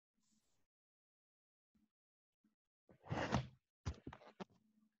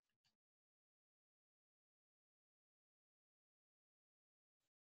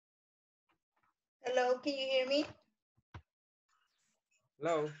Hello, can you hear me?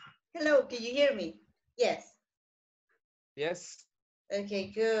 Hello. Hello, can you hear me? Yes. Yes. Okay,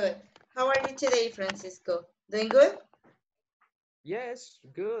 good. How are you today, Francisco? Doing good? Yes.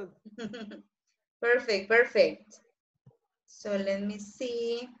 Good. Perfect, perfect. So let me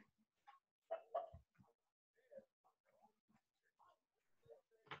see.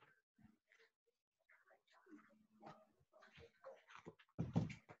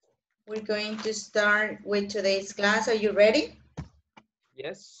 We're going to start with today's class. Are you ready?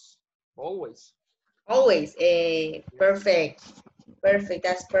 Yes. Always. Always. Yes. Perfect. Perfect.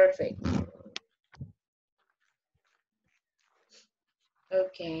 That's perfect.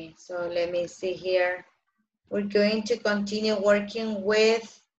 Okay, so let me see here. We're going to continue working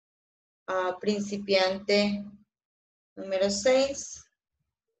with principiante número 6.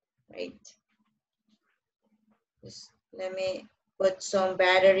 Right. Just let me put some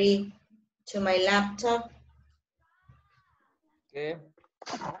battery to my laptop. Okay.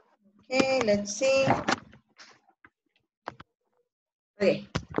 Okay, let's see. Okay,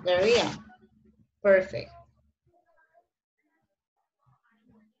 there we are. Perfect.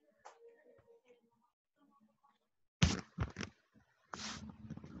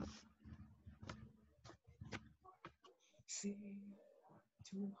 See.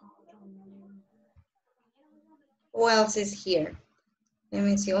 Who else is here? Let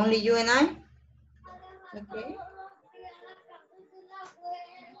me see. Only you and I? Okay.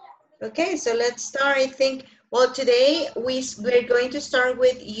 Okay, so let's start. I think, well, today we're going to start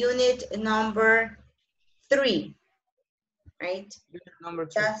with unit number 3, right? Unit number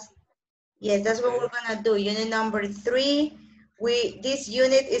 3. Yes, that's what Okay. we're gonna do. Unit number 3. This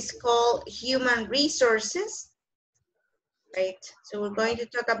unit is called human resources, right? So we're going to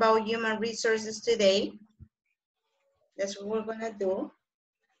talk about human resources today. That's what we're gonna do.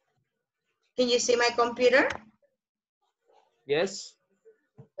 Can you see my computer? Yes.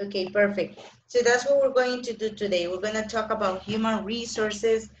 Okay, perfect. So that's what we're going to do today. We're gonna talk about human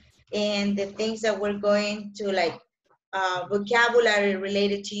resources and the things that we're going to like vocabulary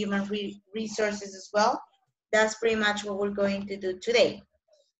related to human resources as well. That's pretty much what we're going to do today,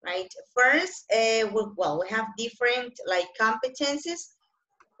 right? First, we have different like competencies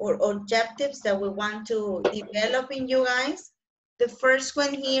or objectives that we want to develop in you guys. The first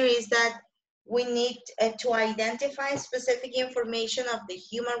one here is that we need to identify specific information of the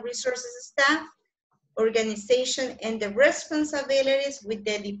human resources staff, organization, and the responsibilities with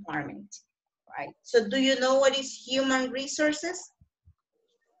the department, right? So do you know what is human resources?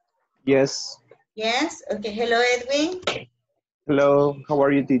 Yes. Yes? Okay, hello Edwin. Hello. How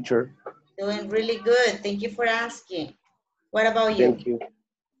are you, teacher? Doing really good. Thank you for asking. What about you? Thank you.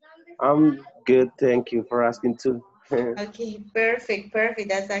 I'm good. Thank you for asking too. Okay, perfect, perfect.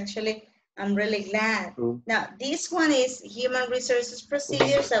 That's actually, I'm really glad. Mm, Now, this one is human resources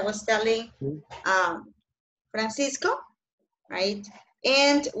procedures. I was telling mm, Francisco, right?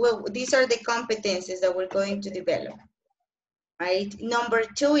 And well, these are the competencies that we're going to develop, right? Number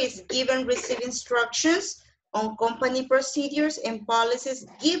 2 is give and receive instructions on company procedures and policies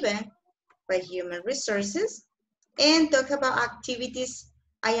given by human resources, and talk about activities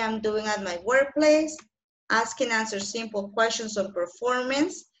I am doing at my workplace, ask and answer simple questions on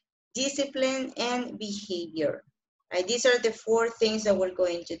performance, discipline, and behavior. Right, these are the 4 things that we're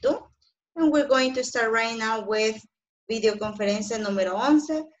going to do. And we're going to start right now with videoconferencia número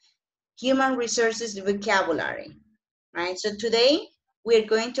 11, human resources vocabulary. Right, so today we're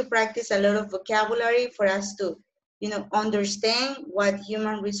going to practice a lot of vocabulary for us to, understand what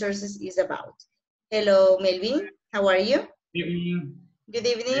human resources is about. Hello, Melvin. How are you? Good evening. Good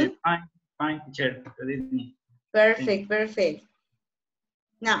evening. Fine, fine, teacher. Good evening. Thank Perfect, perfect.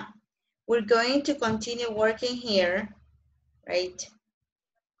 Now, we're going to continue working here, right?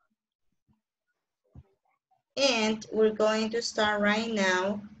 And we're going to start right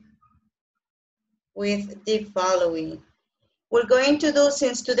now with the following. We're going to do,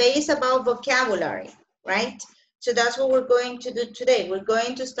 since today is about vocabulary, right? So that's what we're going to do today. We're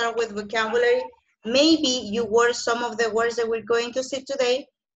going to start with vocabulary. Maybe you word some of the words that we're going to see today.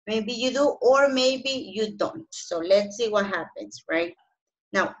 Maybe you do, or maybe you don't. So let's see what happens, right?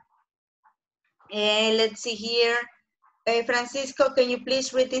 Now, let's see here. Francisco, can you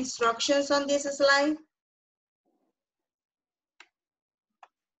please read the instructions on this slide?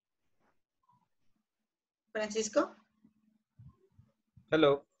 Francisco?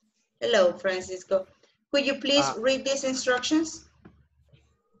 Hello. Hello, Francisco. Could you please Ah. read these instructions?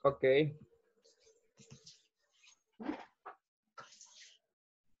 Okay.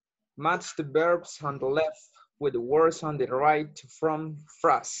 Match the verbs on the left with the words on the right to form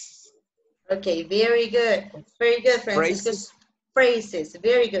phrase. Okay, very good. Very good, Francisco. Phrases,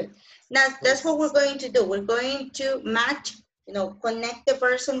 very good. Now, that's what we're going to do. We're going to match, connect the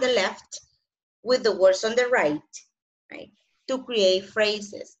verbs on the left with the words on the right, to create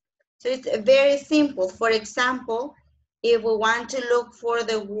phrases. So it's very simple. For example, if we want to look for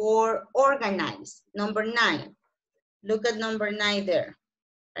the word organize, number 9. Look at number 9 there,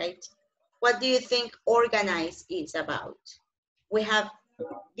 right? What do you think organize is about? We have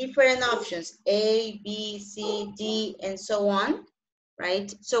different options, A, B, C, D, and so on,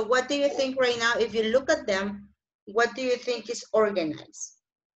 right? So what do you think right now, if you look at them, what do you think is organized?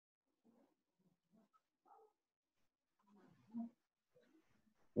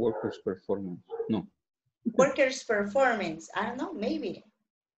 Workers' performance. No. Workers' performance. I don't know, maybe.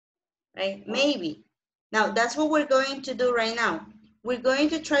 Right? Maybe. Now, that's what we're going to do right now. We're going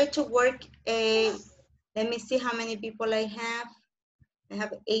to try to work let me see how many people I have. I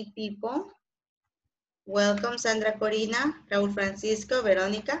have 8 people. Welcome, Sandra Corina, Raul Francisco,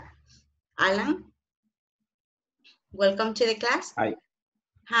 Veronica, Alan. Welcome to the class. Hi.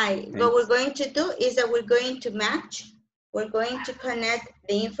 Hi. Thanks. What we're going to do is that we're going to match. We're going to connect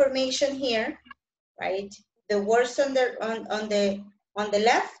the information here, right? The words on the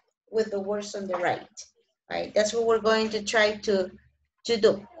left with the words on the right, right? That's what we're going to try to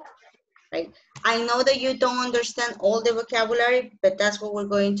do, right? I know that you don't understand all the vocabulary, but that's what we're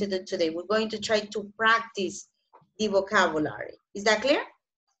going to do today. We're going to try to practice the vocabulary. Is that clear?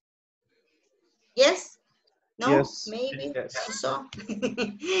 Yes? No? Yes. Maybe? Yes. So?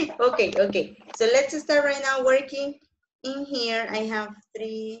 Okay. So let's start right now working in here. I have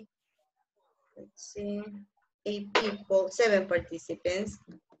 3, let's see, 8 people, 7 participants.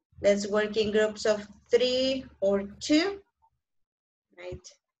 Let's work in groups of 3 or 2,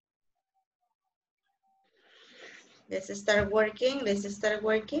 right? Let's start working.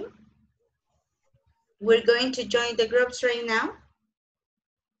 We're going to join the groups right now.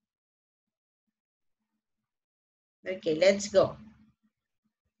 Okay, let's go.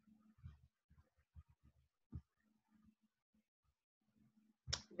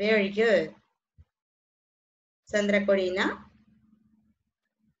 Very good. Sandra Corina.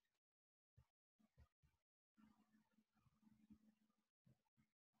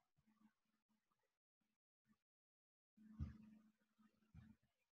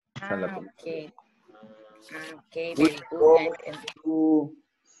 Okay. Okay, very good.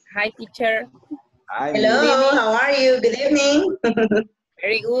 Hi, teacher. Hi. Hello, how are you? Good evening.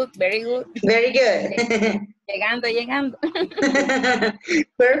 Very good, very good. Very good. Llegando.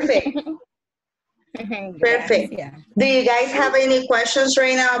 Perfect. Perfect. Gracias. Do you guys have any questions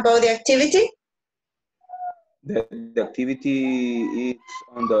right now about the activity? The activity is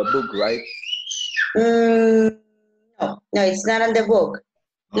on the book, right? No, it's not on the book.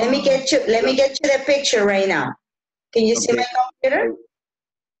 Let me get you the picture right now. Can you see my computer?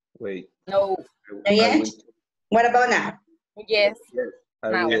 Wait. No. Not yet? What about now? Yes. Yes. I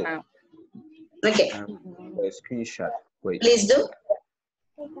Now, will. now. Okay. A screenshot. Wait. Please do.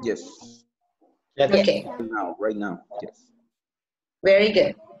 Yes. Okay. Right now. Yes. Very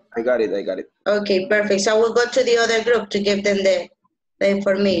good. I got it. Okay, perfect. So we'll go to the other group to give them the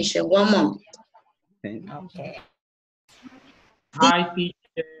information. One moment. Okay. Hi, teacher.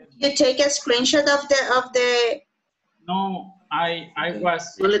 You take a screenshot of the. No, I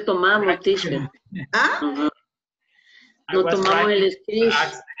was. No le tomamos, teacher. ¿Ah? No tomamos el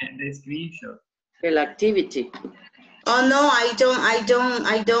screenshot. The screenshot. El activity. Oh no, I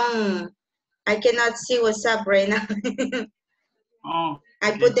don't. I cannot see what's up right now. Oh.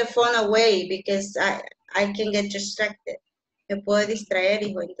 I put the phone away because I can get distracted. Me puedo distraer,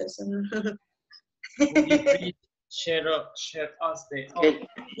 hijo, entonces. Would you please share us the. Okay.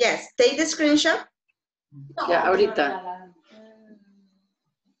 Yes, take the screenshot. Ya, ahorita.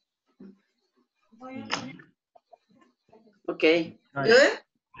 Okay. Good?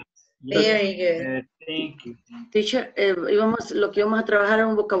 Yes. Very good. Thank you. Teacher, lo que íbamos a trabajar era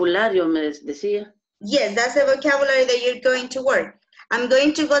un vocabulario, me decía. Yes, that's the vocabulary that you're going to work. I'm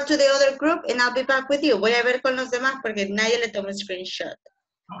going to go to the other group and I'll be back with you. Voy a ver con los demás porque nadie le tomó screenshot.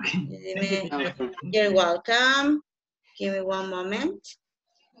 Okay. You're welcome. Give me one moment.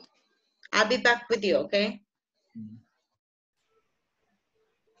 I'll be back with you, okay?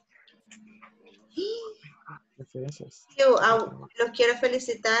 Yo los quiero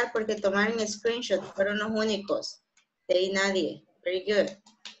felicitar porque tomaron screenshot. Fueron los únicos. De ahí nadie. Very good.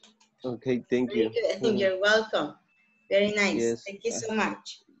 Okay, thank Very you. good. You're welcome. Very nice. Yes. Thank you so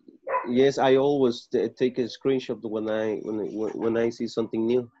much. Yes, I always take a screenshot when I see something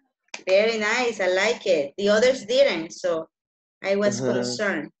new. Very nice. I like it. The others didn't, so I was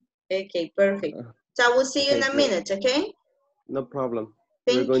concerned. Okay, perfect. So I will see you in a Okay, great. minute, okay? No problem.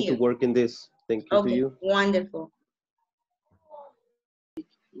 We're Thank going you. to work in this. Thank you to Okay, you. wonderful.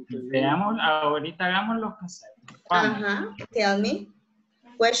 Veamos, ahorita hagamos los que hacemos. Vamos. Tell me.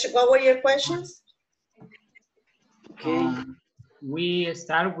 What were your questions? Okay. We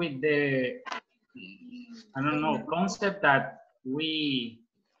start with the, I don't know, concept that we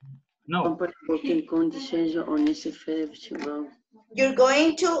know. Company working conditions on this effect. You're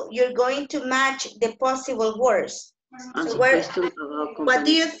going to match the possible words. Answer So where, question about company. what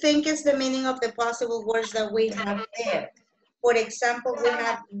do you think is the meaning of the possible words that we have there? For example, we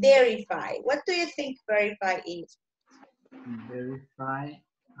have verify. What do you think verify is? Verify.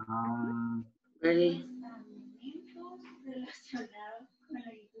 Very.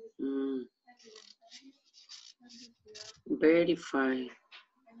 Verify.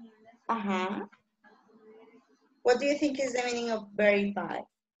 What do you think is the meaning of verify?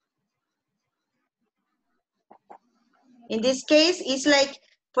 In this case, it's like,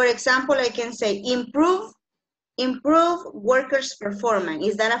 for example, I can say improve workers' performance.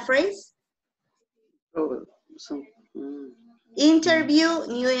 Is that a phrase? Oh, Interview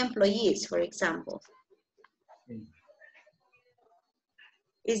new employees, for example.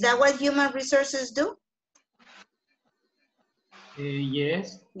 Is that what human resources do?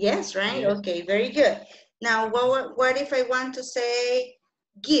 Yes. Yes, right? Yes. Okay, very good. Now, what if I want to say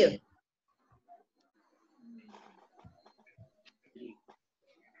give?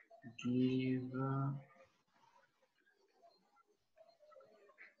 Give.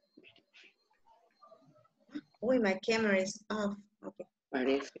 Oh, my camera is off. Okay.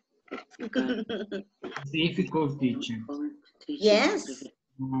 Difficult teacher. Yes,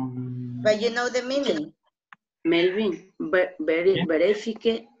 but you know the meaning. Melvin,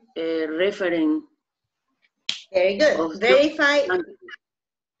 verifique reference. Very good. Verify.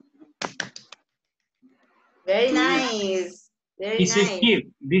 Very nice. Very This nice. is give.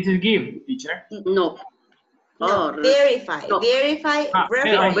 This is give, teacher. No. No, verify. No. Verify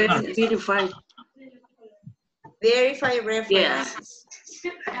references. Verify. Verify references.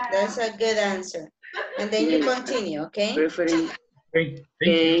 That's a good answer. And then you continue, okay? Reference. Thank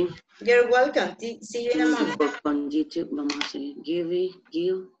you. You're welcome. See you in a moment. Vamos a seguir.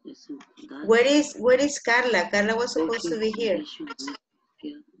 Give. Where is Carla? Carla was supposed to be here.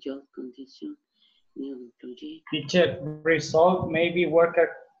 Job condition. Teacher, resolve maybe worker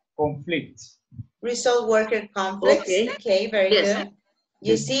conflicts. Resolve worker conflicts. Okay, very good.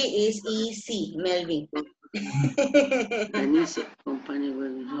 You see, it's easy, Melvin.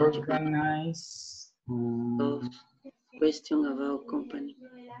 Organize. Question about company.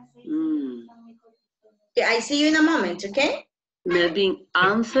 Okay, I see you in a moment, okay? Melvin,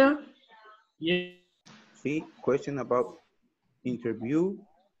 answer. Yeah. See, question about interview.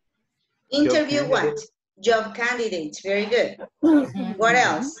 Interview what? Job candidates. Very good. What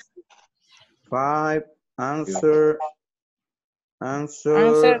else? 5, answer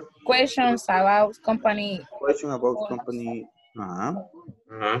Questions about company. question about company.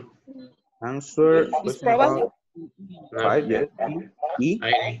 Answer It's question probably. about 5, yes. E.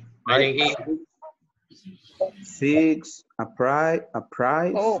 I think E. 6, appraise.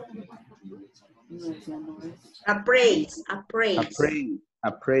 Oh. Appraise.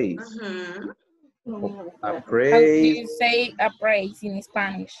 Appraise. How do you say appraise in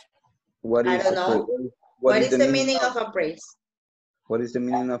Spanish? What is I don't know. appraise? What is the meaning of appraise? What is the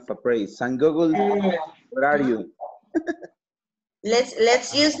meaning of appraise? San Google, where are you?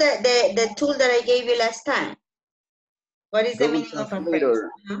 Let's use the tool that I gave you last time. What is the Google meaning of appraise?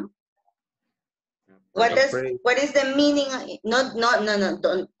 Translator. What is the meaning?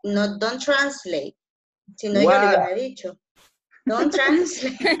 Don't translate. Si no, yo le hubiera dicho. Don't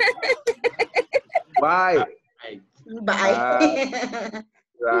translate. Why? Bye.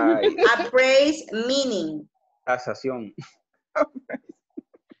 Right. Appraise meaning. Tasación.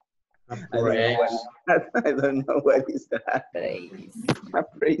 Appraise. I don't know what is that.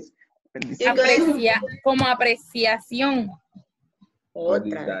 Appraise. Como apreciación. What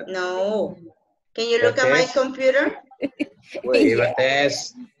is Otra. that? No. Can you look at my computer? Give a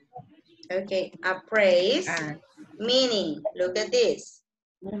test. Okay. Appraise meaning. Look at this.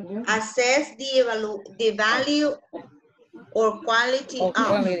 Assess the value or quality of.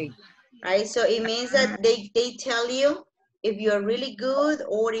 Right? So it means that they tell you if you're really good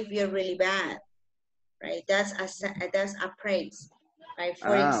or if you're really bad. Right? That's appraise. Right?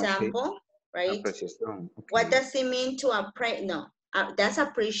 For example, right? Apreciación. Okay. What does it mean to appraise? No, that's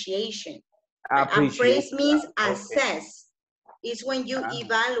appreciation. Appreciation. Appraise means assess. It's when you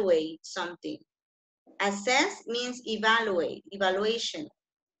evaluate something. Assess means evaluation.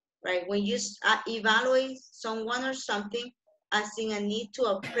 right? When you evaluate someone or something, as in a need to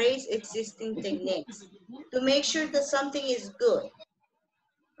appraise existing techniques to make sure that something is good,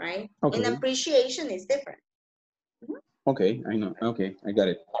 right? Okay. And appreciation is different. Okay, I know. Okay, I got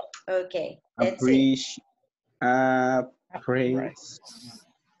it. Okay, that's it. Appraise.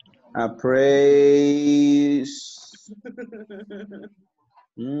 Appraise.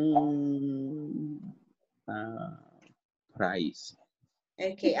 Price.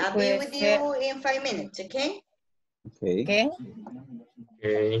 Okay, I'll be with you in 5 minutes, okay? Okay. ¿Qué?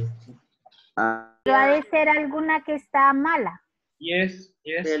 Okay. Va a ser alguna que está mala. Yes,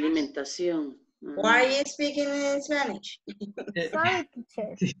 yes. De alimentación. Why are you speaking in Spanish? Sorry,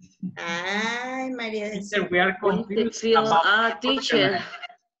 teacher. Ay, María de Teacher, we are confused about teacher.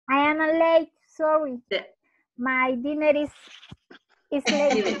 I am late. Sorry. My dinner is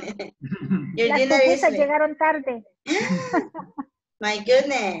late. Your Las dinner is pupusas late. llegaron tarde. My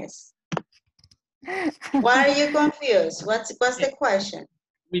goodness. Why are you confused? What's the question?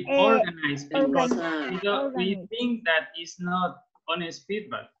 with organized because Organized. we think that is not honest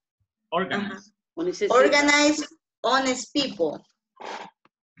feedback. Organized. Organize honest people.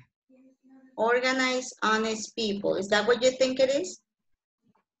 Organize honest people. Is that what you think it is?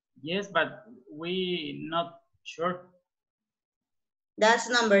 Yes, but we not sure. That's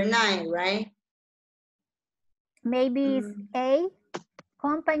number 9, right? Maybe it's A,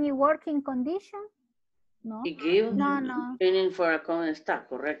 company working condition. No. Give No. training for a common staff,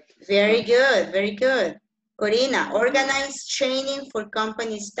 correct? Very good, very good. Corina, organize training for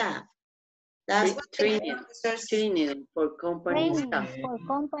company staff. That's what Training for company Training staff. for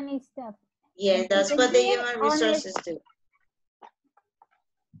company staff. Yeah, that's what the human resources do.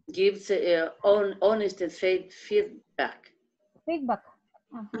 Gives honest feedback. Feedback.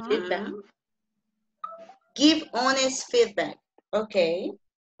 Feedback. Give honest feedback. Okay.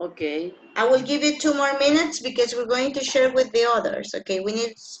 Okay. I will give you 2 more minutes because we're going to share with the others. Okay, we need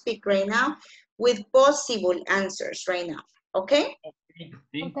to speak right now with possible answers right now. Okay?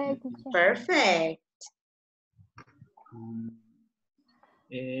 Okay. Perfect.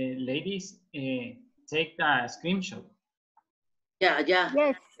 Ladies, take the screenshot. Yeah.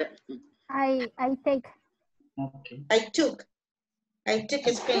 Yes. I take. Okay. I took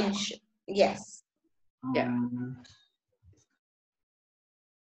a screenshot. Yes.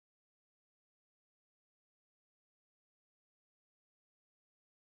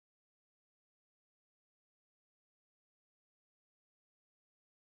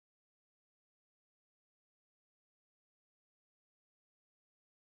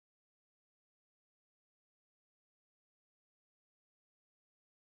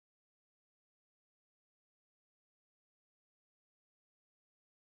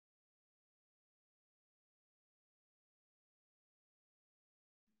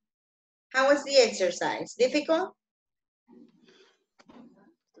 How was the exercise? Difficult?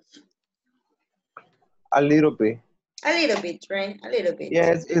 A little bit. A little bit, right? A little bit.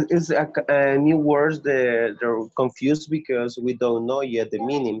 Yes, it's new words that they're confused because we don't know yet the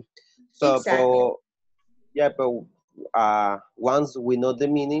meaning. So, Exactly. but once we know the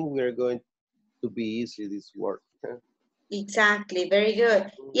meaning, we are going to be easy this word. Exactly, very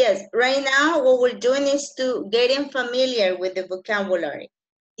good. Yes, right now what we're doing is to getting familiar with the vocabulary.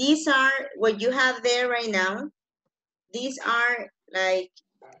 These are what you have there right now. These are like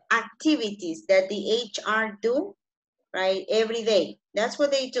activities that the HR do, right, every day. That's what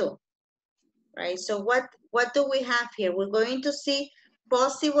they do, right? So what do we have here? We're going to see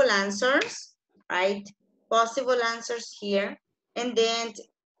possible answers, right? Possible answers here. And then,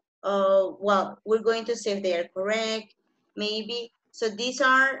 well, we're going to see if they are correct, maybe. So these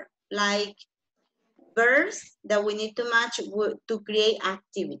are like verbs that we need to match to create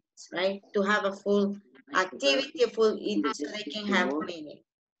activities, right? To have a full activity, so they can have meaning.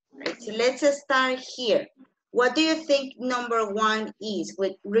 Right? So let's start here. What do you think number 1 is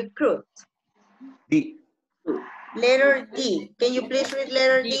with recruit? D. Letter D. Can you please read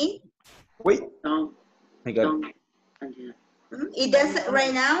letter D? Wait. I got it. It doesn't,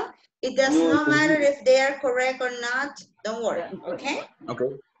 right now, it does not matter if they are correct or not. Don't worry, okay?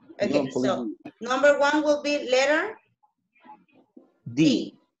 Okay. Okay, so number 1 will be letter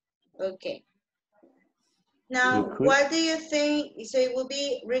D. Okay. Now, Recruit. what do you think? So it will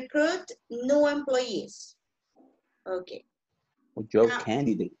be recruit new employees. Okay. Job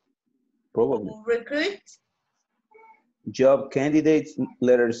candidate. Probably. Recruit? Job candidates,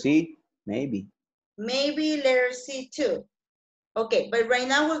 letter C, maybe. Maybe letter C too. Okay, but right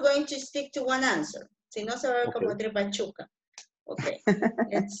now we're going to stick to one answer. Si no se va a ver como tripachuca. Okay,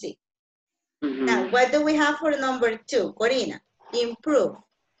 let's see. Now, what do we have for number 2? Corina, improve.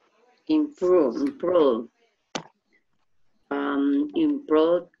 improve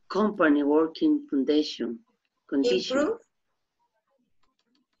company working condition. Improve?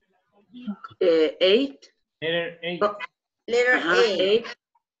 8. Letter A. Letter A.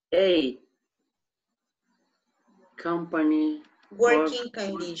 8. Company Working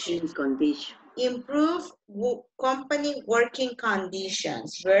conditions. condition. Improve company working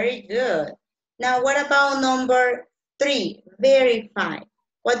conditions. Very good. Now, what about number 3? Verify.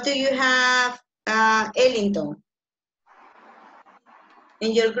 What do you have, Ellington?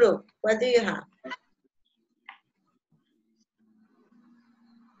 In your group, what do you have?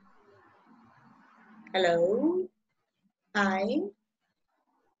 Hello? Hi?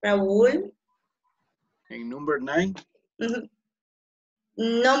 Raul? In number 9. Mm-hmm.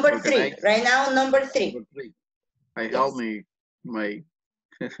 Number 3. Right now, number 3. Number 3. I Yes. help me my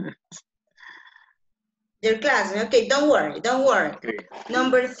Your class. Okay, don't worry. Don't worry. okay.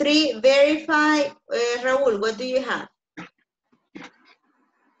 Number 3, verify. Raul, what do you have?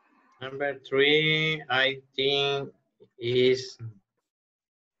 Number 3, I think is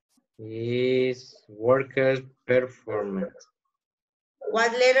workers' performance.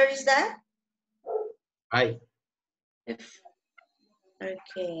 What letter is that? I.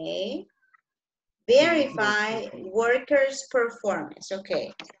 Okay. Verify workers' performance.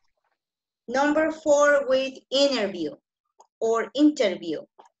 Okay. Number 4 with interview or interview.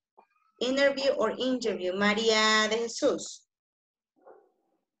 Interview or interview. María de Jesús.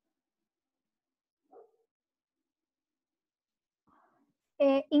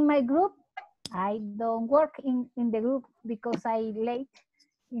 In my group, I don't work in the group because I late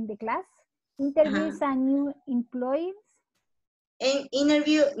in the class. Interviews and new employees. And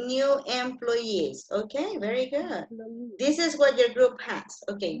interview new employees. Okay, very good. This is what your group has.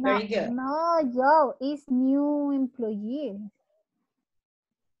 Okay, very good. No, Joe, it's new employees.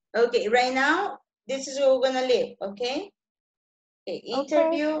 Okay, right now, this is where we're gonna live, okay? Okay,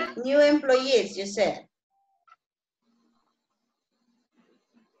 interview new employees, you said.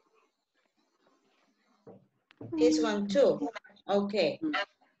 This one too. Okay.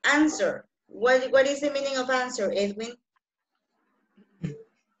 Answer. What is the meaning of answer, Edwin?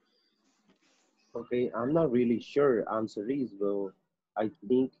 Okay, I'm not really sure answer is, but I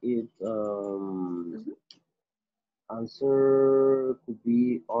think it answer could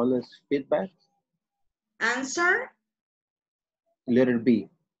be honest feedback. Answer? Letter B.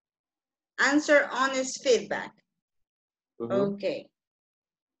 Answer honest feedback. Okay.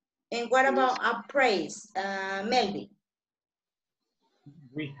 And what about appraise, Melvin?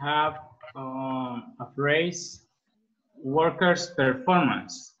 We have appraise workers'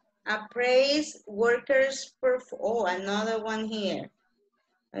 performance. Appraise workers' oh, another one here.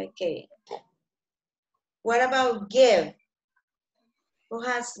 Okay. What about give? Who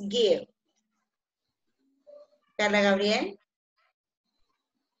has give? Carla Gabriel?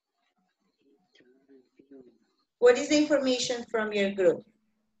 What is the information from your group?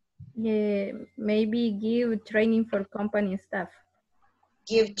 Yeah, maybe give training for company staff.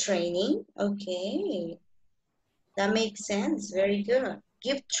 Give training, okay. That makes sense, very good.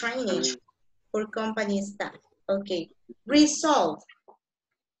 Give training for company staff, okay. Resolve.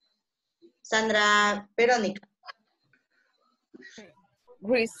 Sandra Veronica.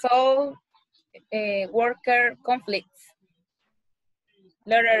 Resolve worker conflicts.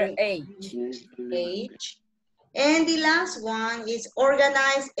 Letter H. H. And the last one is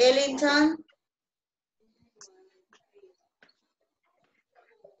organize, Ellington.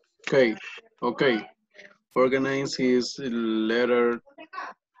 Okay. Organize is letter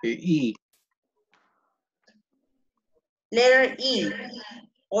E. Letter E.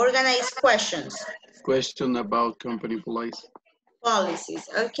 Organize questions. Question about company Policies,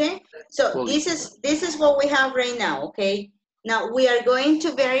 okay? So policies. this is what we have right now, okay? Now we are going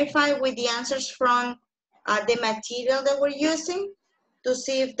to verify with the answers from the material that we're using to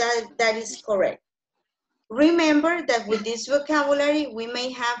see if that is correct. Remember that with this vocabulary, we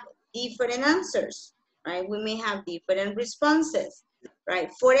may have different answers, right? We may have different responses,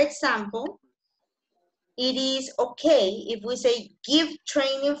 right? For example, it is okay if we say give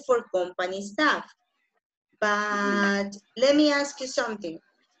training for company staff. But let me ask you something.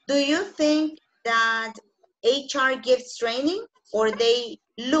 Do you think that HR gives training or they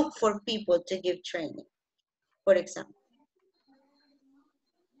look for people to give training, for example?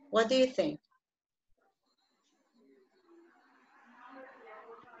 What do you think?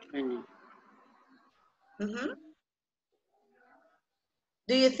 Training.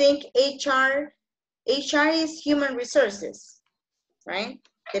 Do you think HR is human resources, right?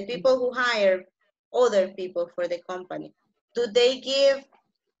 The people who hire other people for the company. Do they give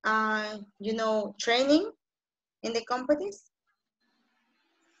you know, training in the companies?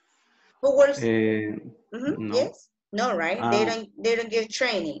 Who works? No. Yes? No, right? Ah. They don't give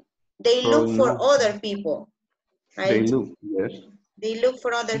training. They So look for no. other people, They right? look, yes. They look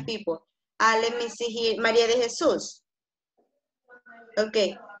for other people. Let me see here. Maria de Jesus.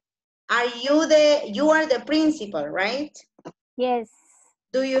 Okay. You are the principal, right? Yes.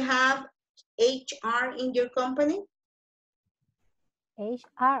 Do you have HR in your company?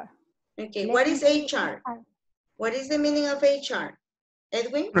 HR. Okay. Let What me is see HR? HR. What is the meaning of HR?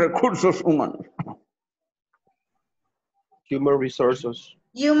 Edwin? Recursos humanos. Human resources.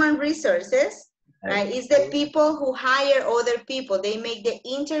 Human resources, right? It's the people who hire other people. They make the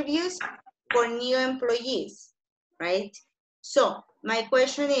interviews for new employees, right? So my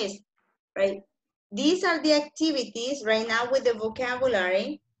question is, right? These are the activities right now with the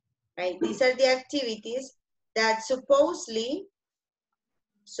vocabulary, right? These are the activities that supposedly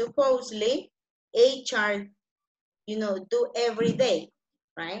HR, you know, do every day,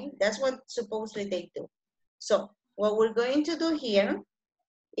 right? That's what supposedly they do. So what we're going to do here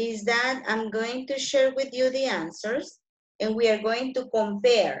is that I'm going to share with you the answers and we are going to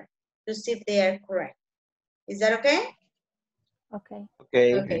compare to see if they are correct. Is that okay? Okay.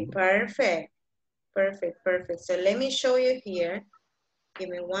 Okay. Okay, perfect. Perfect, perfect. So let me show you here. Give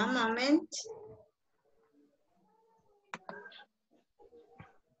me one moment.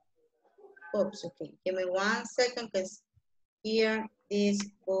 Oops, okay. Give me 1 second because here this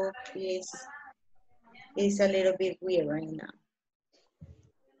book is a little bit weird right now.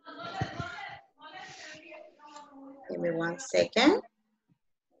 Give me 1 second.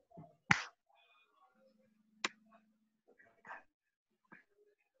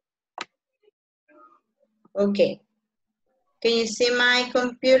 Okay. Can you see my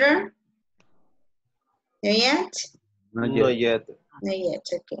computer? Not yet? Not yet. Not yet,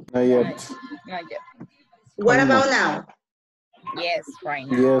 okay. Not yet. Not yet. What about now? Yes, right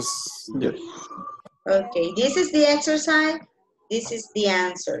now. Yes. Yes. Okay, this is the exercise. This is the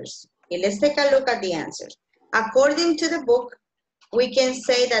answers. Okay, let's take a look at the answers. According to the book, we can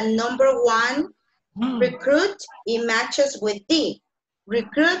say that number 1, recruit, it matches with D.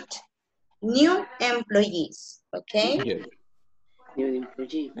 Recruit new employees, okay? Yes. New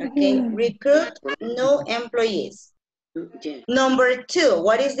employee. Okay, recruit new employees. Yeah. Number 2,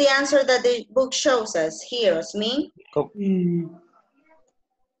 what is the answer that the book shows us here, Osmin?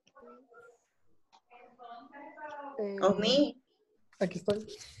 Osmin? Aquí estoy.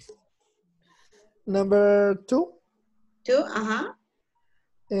 Number 2. 2, uh-huh.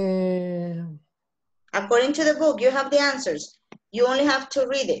 Eh, According to the book, you have the answers. You only have to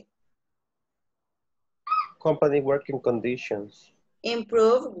read it. Company working conditions.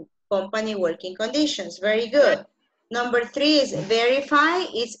 Improve company working conditions. Very good. Number 3 is verify.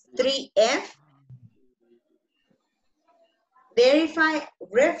 It's 3F. Verify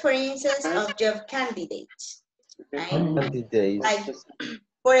references of job candidates. Right? Candidates. Like,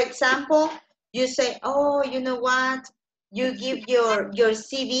 for example, you say, oh, you know what? You give your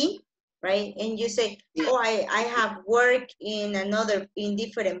CV, right? And you say, oh, I have worked in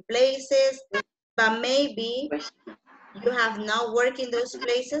different places, but maybe you have not worked in those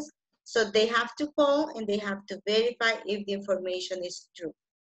places. So they have to call and they have to verify if the information is true,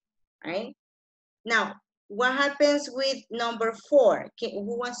 right? Now, what happens with number 4?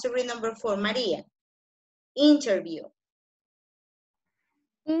 Who wants to read number 4? Maria. Interview.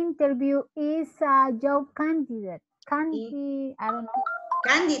 Interview is a job candidate. I don't know.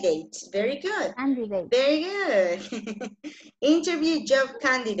 Candidates. Very good. Candidate. Very good. Interview job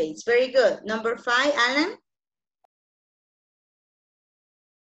candidates. Very good. Number 5, Alan.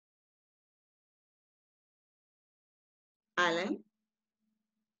 Alan.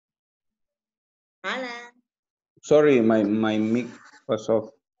 Alan. Sorry, my mic was off.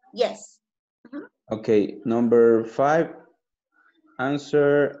 Yes. Okay, number 5,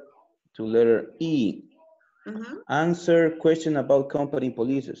 answer to letter E. Answer question about company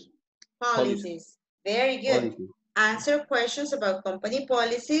policies. Policies. Very good. Policies. Answer questions about company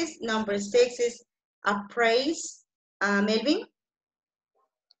policies. Number 6 is appraise. Melvin?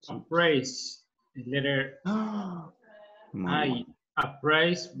 Appraise. Letter I.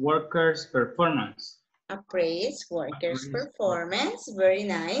 Appraise workers' performance. Appraise workers' performance. Very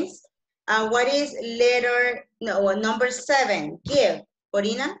nice. What is number 7? Give.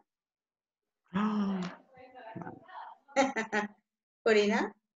 Corina?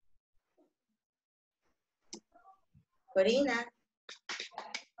 Corina? Corina?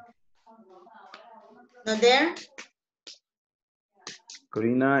 Not there?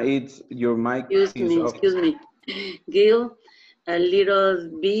 Corina, it's your mic is off. Excuse me. Gil, A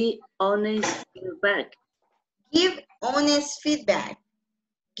little be honest feedback. Give honest feedback.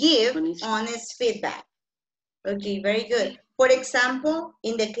 Give Honest. honest feedback. Okay, very good. For example,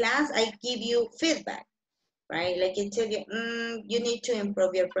 in the class, I give you feedback, right? Like I tell you, you need to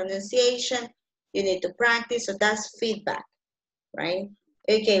improve your pronunciation, you need to practice, so that's feedback, right?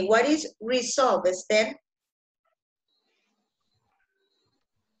 Okay, what is resolve, Esther?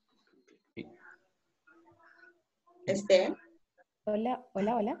 Esther? Hola,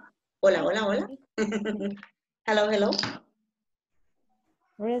 hola, hola. Hola, hola, hola. Hello, hello.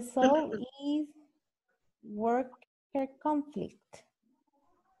 Resolve is worker conflict.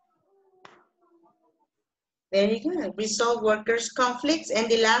 Very good. Resolve workers' conflicts. And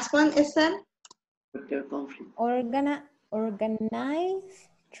the last one, Esther? Worker conflict. Organize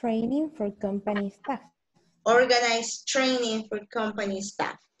training for company staff. Organize training for company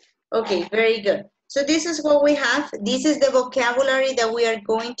staff. Okay, very good. So this is what we have. This is the vocabulary that we are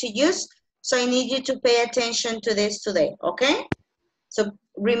going to use. So I need you to pay attention to this today, okay? So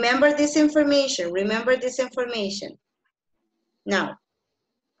remember this information. Remember this information. Now,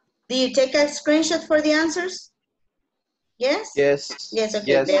 do you take a screenshot for the answers? Yes? Yes. Yes,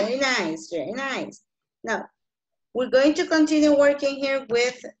 okay, Yes. very nice, very nice. Now, we're going to continue working here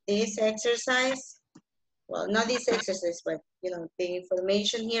with this exercise. Well, not this exercise, but you know, the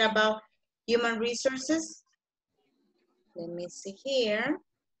information here about human resources. Let me see here.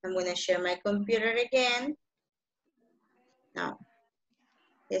 I'm gonna share my computer again. Now,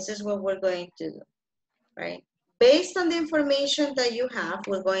 this is what we're going to do, right? Based on the information that you have,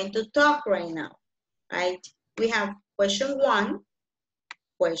 we're going to talk right now, right? We have question 1,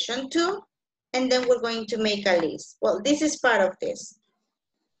 question 2, and then we're going to make a list. Well, this is part of this,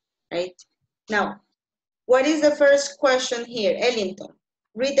 right? Now, what is the first question here? Ellington,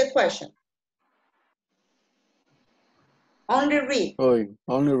 read the question. Only read. Oh,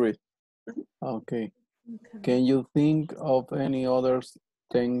 only read. Okay. Can you think of any other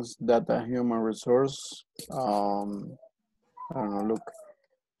things that a human resource, I don't know, look,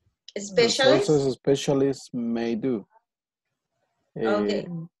 Specialist? resources specialists may do? Okay.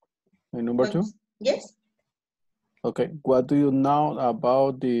 And number 2? Yes. Okay. What do you know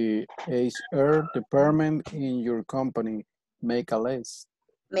about the HR department in your company? Make a list.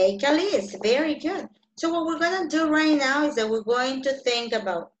 Make a list. Very good. So what we're going to do right now is that we're going to think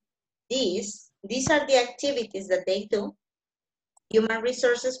about these. These are the activities that they do. Human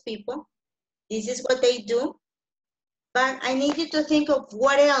resources people. This is what they do. But I need you to think of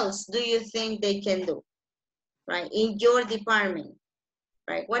what else do you think they can do, right? In your department,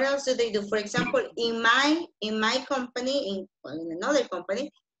 right? What else do they do? For example, in my company, in another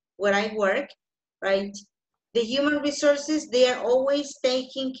company where I work, right? The human resources, they are always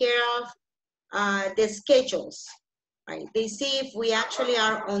taking care of the schedules, right? They see if we actually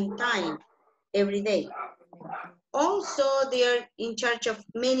are on time every day. Also, they are in charge of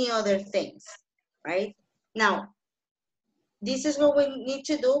many other things, right? Now, this is what we need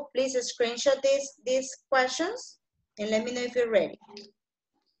to do. Please screenshot these questions and let me know if you're ready.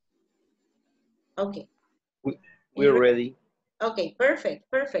 Okay. We're ready. Okay, perfect,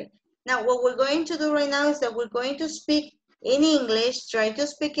 perfect. Now, what we're going to do right now is that we're going to speak in English. Try to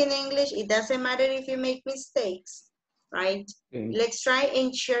speak in English. It doesn't matter if you make mistakes, right? Okay. Let's try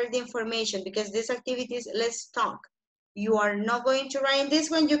and share the information because this activity is let's talk. You are not going to write in this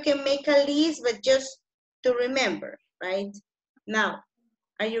one. You can make a list, but just to remember, right? Now,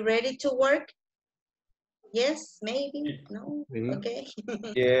 are you ready to work? Yes, maybe, no, okay.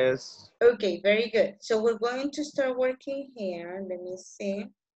 Yes. Okay, very good. So we're going to start working here. Let me see.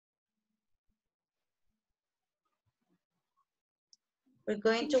 We're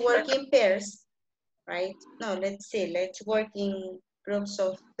going to work in pairs, right? No, let's see. Let's work in groups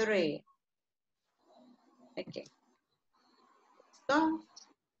of 3. Okay. Let's go.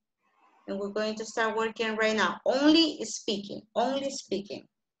 And we're going to start working right now. Only speaking, only speaking.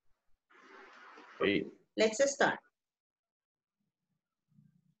 Okay. Let's start.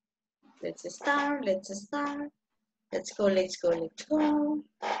 Let's start, let's start. Let's go, let's go, let's go.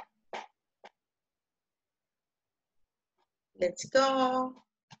 Let's go.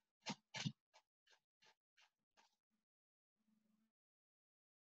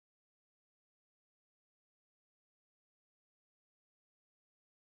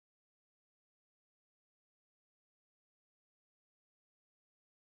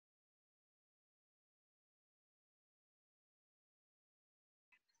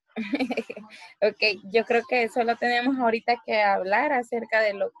 Ok, yo creo que solo tenemos ahorita que hablar acerca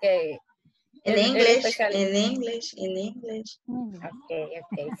de lo que In El English, especial- in English, in English. Okay,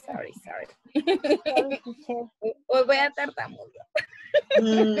 sorry. Sorry, teacher. Hoy voy a tartamudear.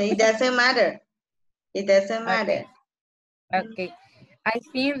 It doesn't matter. It doesn't matter. Okay. I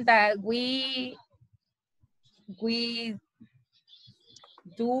think that we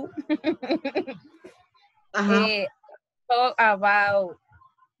do talk about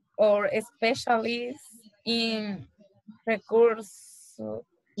our specialists in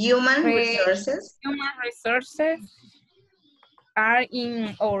Human resources. Human resources are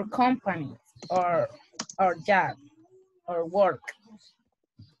in our companies or job or work.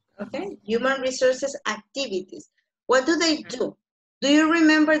 Okay, human resources activities. What do they do? Do you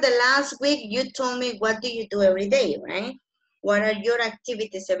remember the last week you told me what do you do every day, right? What are your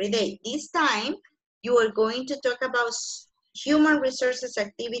activities every day? This time, you are going to talk about human resources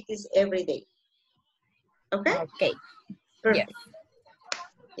activities every day. Okay? Okay. Perfect. Yes.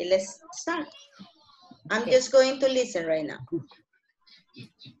 Okay, let's start. I'm Okay. just going to listen right now.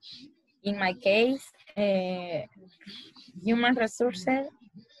 In my case, human resources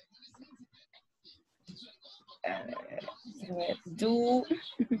do,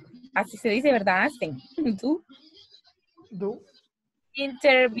 así se dice, ¿verdad? Hacen, Do.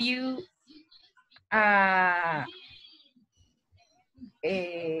 interview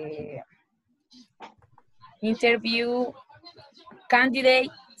interview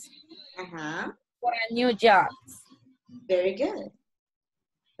candidates for a new job. Very good.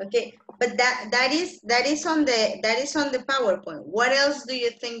 Okay, but that is on the PowerPoint. What else do you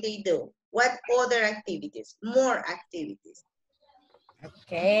think they do? What other activities? More activities.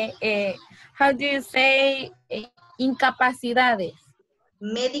 Okay. How do you say incapacidades?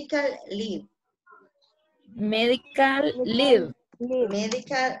 Medical leave. Medical leave.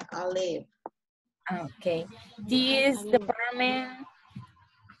 Medical leave. Okay. This department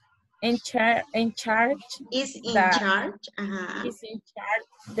in charge is in charge. Is in charge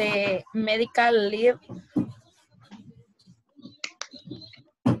the medical leave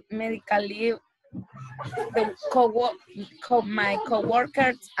my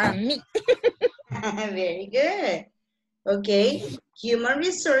co-workers and me. Very good. Okay, human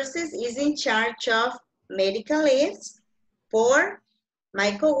resources is in charge of medical leaves for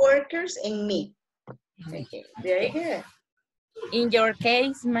my co-workers and me. Okay, very good. In your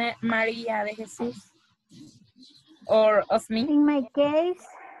case, Maria de Jesus, or Osmi? In my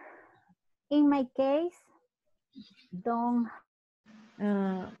case, don't.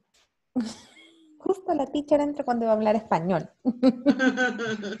 Justo la teacher entra cuando va a hablar español.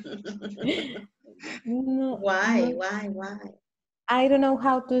 No, Why? no. Why? I don't know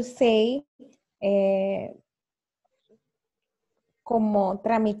how to say como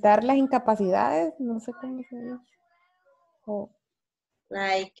tramitar las incapacidades, no sé cómo se dice.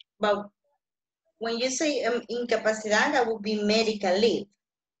 Like, but when you say incapacidad, that would be medical leave.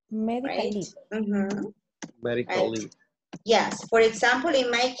 Medical right? leave. Medical Right. leave. Yes, for example, in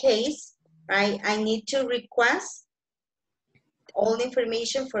my case, right, I need to request all the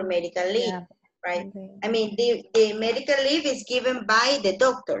information for medical leave, right? Okay. I mean, the medical leave is given by the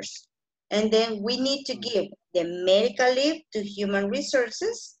doctors, and then we need to give the medical leave to human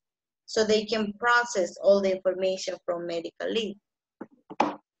resources so they can process all the information from medical leave.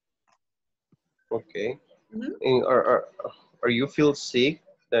 Okay. And are you feel sick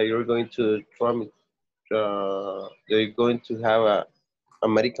that you're going to you're going to have a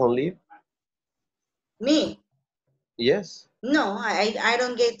medical leave? Me? Yes. No, I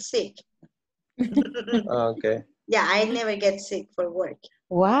don't get sick. Okay. Yeah, I never get sick for work.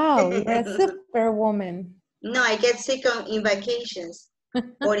 Wow, you're a superwoman. No, I get sick in vacations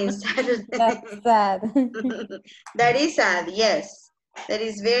or in Saturday. That's sad. That is sad, yes. That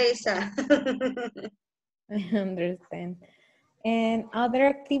is very sad. I understand. And other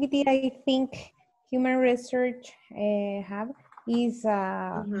activity I think human research have is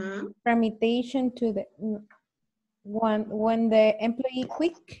tramitation to the when the employee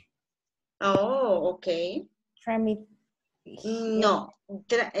quit. Oh, okay. No,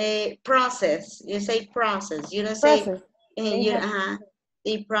 process. You say process. You don't say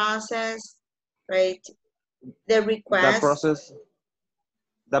the process, right? The request.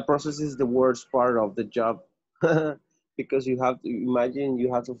 That process is the worst part of the job because you have to imagine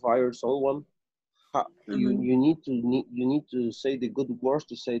you have to fire someone. You need to say the good words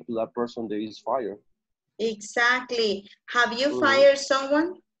to say to that person that is fired. Exactly. Have you fired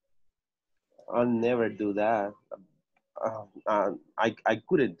someone? I'll never do that. I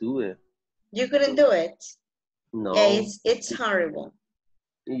couldn't do it. You couldn't do it? No. Yeah, it's horrible.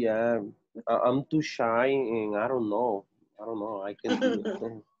 Yeah, I'm too shy and I don't know. I can do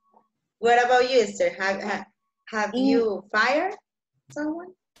it. What about you, Esther? Have you fired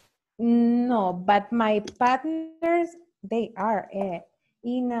someone? No, but my partners, they are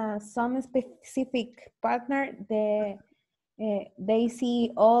in some specific partner, they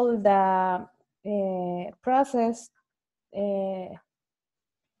see all the process,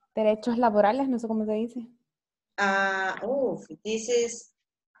 derechos laborales, no sé cómo se dice. This is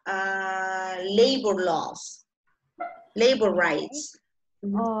labor laws, labor rights.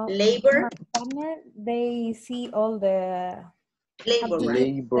 Labor. My partner, they see all the Labor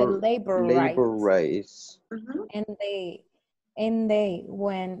rights. And they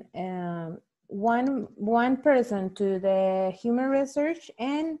when one person to the human research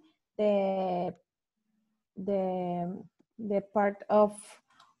and the part of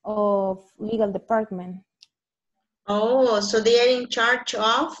legal department. Oh, so they are in charge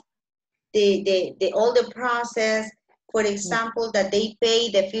of all the process. For example, that they pay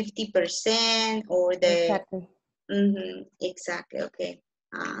the 50% or the Exactly. Exactly. Okay.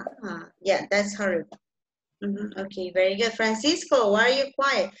 Yeah, that's horrible. Okay, very good. Francisco, why are you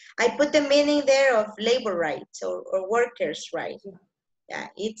quiet? I put the meaning there of labor rights or workers' rights. Yeah,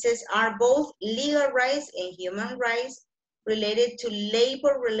 it says are both legal rights and human rights related to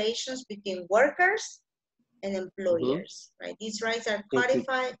labor relations between workers and employers, right? These rights are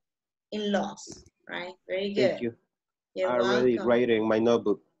codified in laws, right? Very good. Thank you. You're I already welcome. write it in my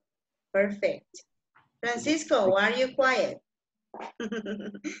notebook. Perfect. Francisco, why are you quiet?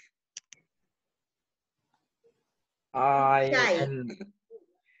 Now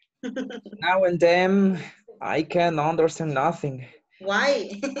and then I can understand nothing. Why?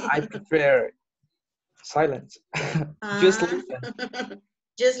 I prefer silence. Just listen.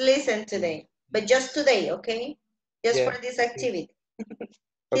 Just listen today, but just today, okay? Just for this activity.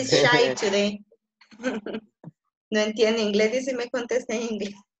 He's shy today. No entiende inglés, dice me contesta en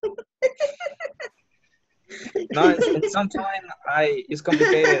inglés. No, and sometimes it's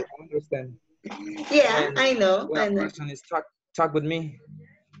complicated to understand. Yeah, I know. When a person is talk with me.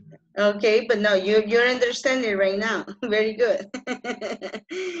 Okay, but no, you're understanding right now. Very good.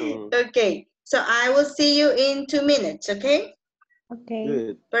 Okay, so I will see you in 2 minutes, okay? Okay.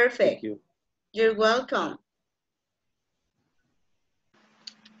 Good. Perfect. Thank you. You're welcome.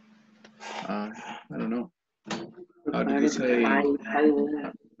 I don't know. How do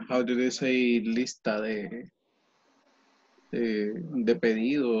they say lista de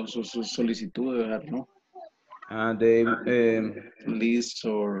pedidos o sus solicitudes, ¿no? List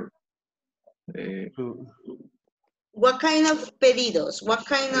or What kind of pedidos? What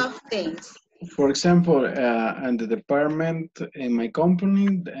kind of things? for example, and the department in my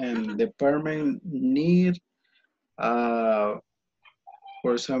company and department need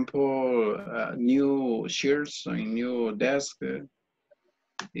for example, new chairs, a new desk, I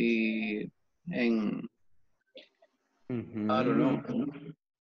don't know,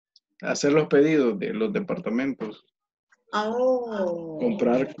 hacer los pedidos de los departamentos. Oh.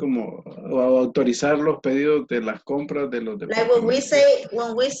 Comprar como, o autorizar los pedidos de las compras de los Like departamentos.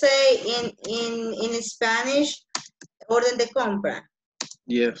 when we say in Spanish, orden de compra.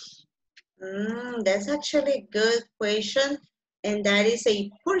 Yes. That's actually a good question, and that is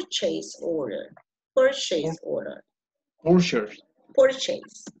a purchase order. Purchase order. Purchase.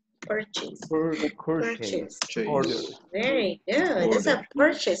 Purchase. Purchase. Purchase. Very good. That's a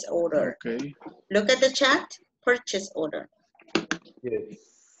purchase order. Okay. Look at the chat. Purchase order. Yes.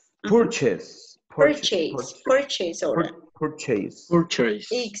 Purchase. Purchase order. Purchase.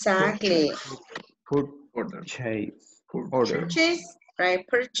 Exactly. Purchase. Purchase, right?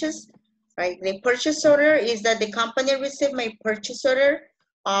 Purchase, right? The purchase order is that the company received my purchase order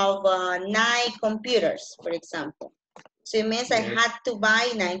of 9 computers, for example. So it means I had to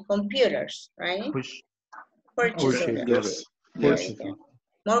buy 9 computers, right? Purchase order. Yes. Yes.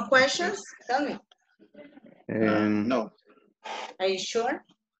 More questions? Tell me. No. Are you sure?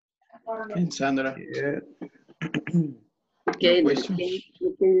 And Sandra. Yeah. Okay,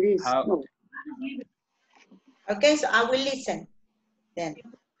 Okay, so I will listen then.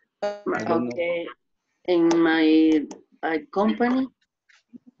 Okay, in my company,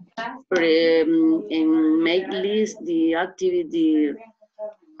 in make list the activity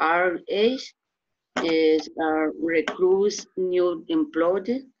RH is recruits new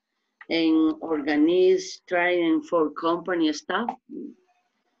employees and organize training for company staff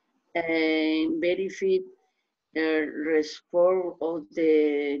and verify the response of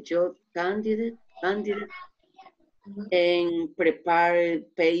the job candidate and prepare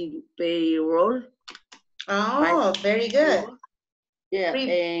payroll. Oh, very good. Yeah,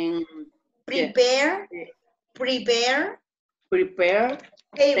 and prepare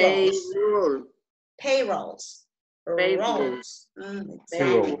Payrolls. Payroll. Payrolls. Payroll. Rolls.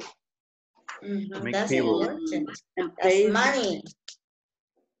 Payroll. Exactly. Make That's payroll. important. And That's pay. money.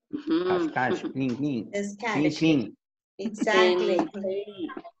 Cash, cash, clean, clean. That's Clean, cash. clean. Exactly. And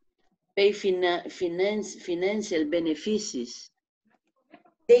pay financial benefits.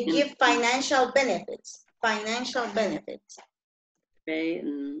 They give financial benefits. Financial benefits. Pay,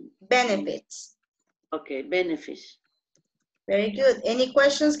 Benefits. okay, benefits. Very good. Any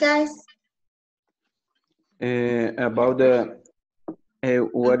questions, guys? About the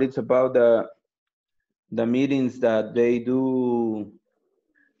what it's about the meetings that they do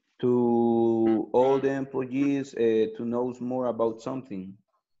to all the employees to know more about something.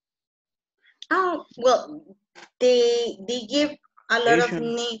 Oh, well, they give a lot of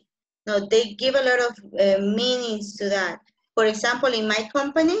they give a lot of meanings to that. For example, in my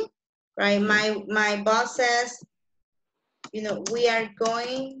company, right, my boss says, you know, we are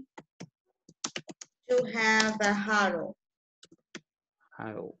going to have a huddle.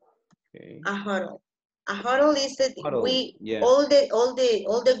 Huddle. Okay. A huddle. A huddle is that Huddle, we yeah. all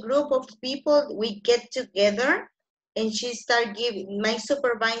the group of people, we get together, and my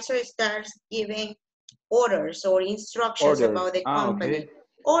supervisor starts giving orders or instructions about the company. Okay.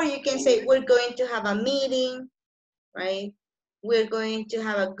 Or you can say we're going to have a meeting, right? We're going to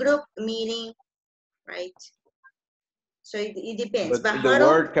have a group meeting, right? So it depends. But the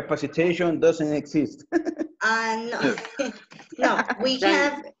word capacitation doesn't exist. No, no. We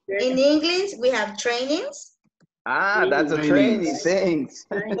have in English we have trainings. That's a training. Thanks.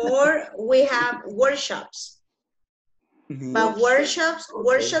 Or we have workshops. But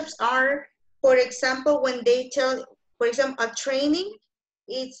workshops are, for example, when they tell, for example, a training,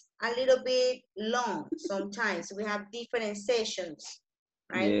 it's a little bit long sometimes. We have different sessions,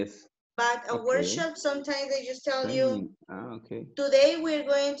 right? Yes. But a workshop, sometimes they just tell you, okay. today we're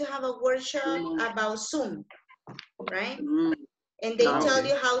going to have a workshop about Zoom, right? And they tell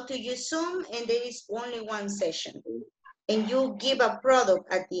you how to use Zoom, and there is only one session. And you give a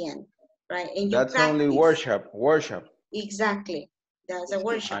product at the end, right? And you That's practice. only workshop. Exactly. That's a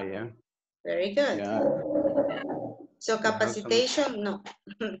workshop. Yeah. Very good. Yeah. So capacitation, no.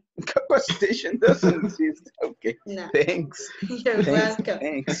 Capacitation doesn't exist. Okay. No. Thanks. You're welcome.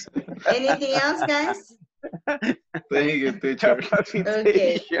 Thanks. Anything else, guys? Thank you, teacher.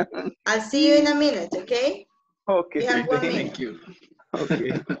 Okay. I'll see you in a minute, okay? Okay. You have 1 minute. Thank you.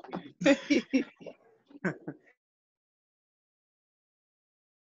 Okay.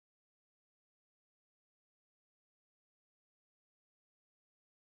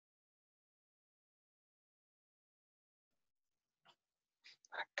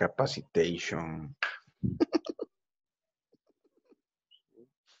 Capacitation.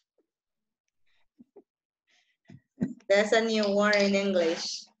 That's a new word in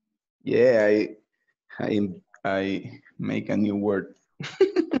English. Yeah, I make a new word.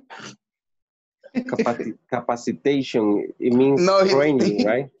 Capacitation, it means training,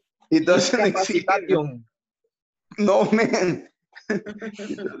 right? It doesn't exist. No, man.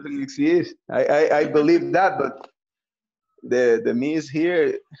 It doesn't exist. I believe that, but the miss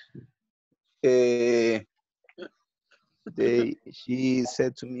here, she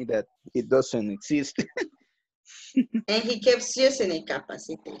said to me that it doesn't exist. And he keeps using it,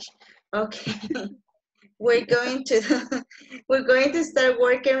 capacitation. Okay. We're going to start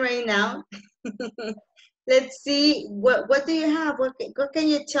working right now. Let's see, what do you have? What can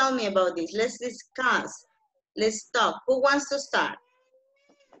you tell me about this? Let's discuss. Let's talk. Who wants to start?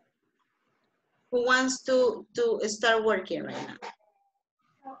 Who wants to start working right now?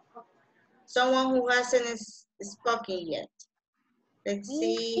 Someone who hasn't spoken yet. Let's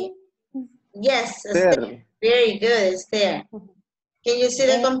see. Yes, Esther. Very good, Esther. Can you see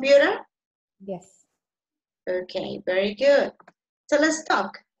the computer? Yes. Okay, very good. So let's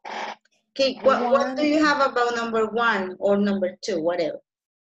talk. Okay, what do you have about number 1 or number 2, whatever?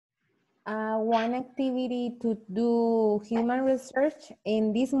 One activity to do human research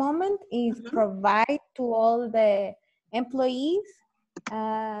in this moment is provide to all the employees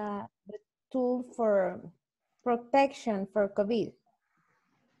the tool for protection for COVID.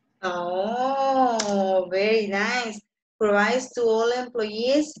 Oh, very nice. Provides to all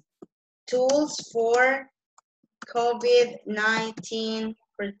employees tools for COVID-19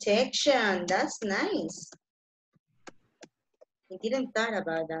 protection. That's nice. I didn't thought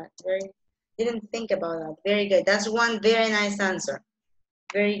about that. Didn't think about that. Very good. That's one very nice answer.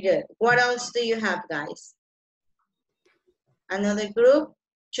 Very good. What else do you have, guys? Another group?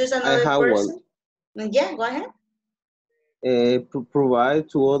 Choose another person. Yeah, go ahead. Provide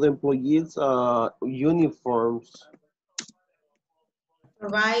to all the employees uniforms.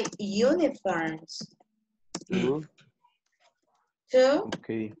 Provide uniforms Mhm. to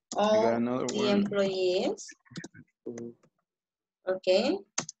Okay. I all got another the one. employees. Mhm. Okay.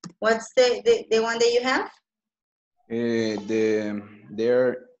 What's the one that you have?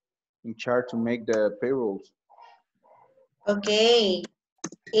 They're in charge to make the payrolls. Okay.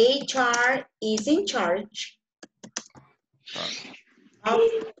 HR is in charge of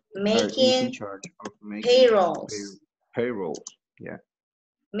Is in making charge of making payrolls. payrolls. Yeah.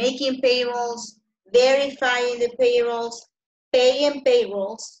 Making payrolls, verifying the payrolls, paying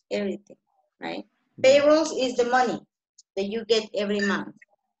payrolls, everything, right? Payrolls is the money that you get every month,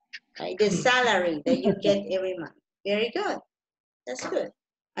 right? The salary that you get every month. Very good. That's good.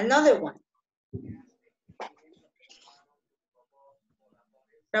 Another one.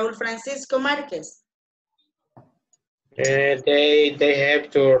 Raúl Francisco Márquez. They have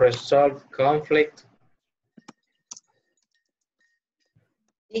to resolve conflict.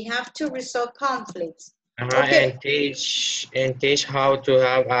 They have to resolve conflicts. Okay. And teach how to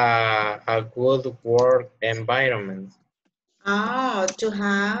have a good work environment. Oh, to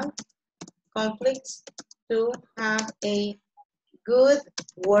have conflicts, to have a good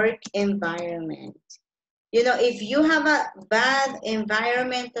work environment. You know, if you have a bad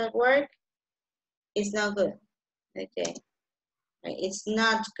environment at work, it's not good. Okay. It's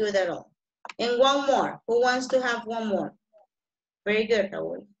not good at all. And one more. Who wants to have one more? Very good,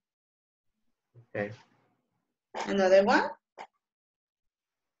 Raúl. Okay. Another one?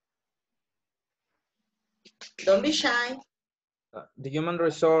 Don't be shy. The human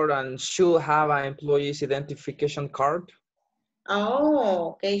resource and should have an employee's identification card.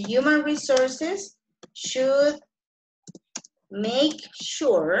 Oh, okay. Human resources should make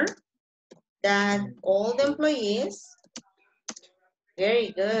sure that all the employees,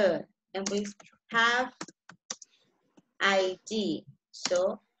 very good, employees have ID.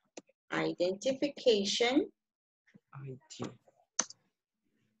 So identification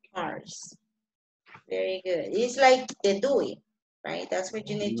cards. Very good. It's like the DUI, right? That's what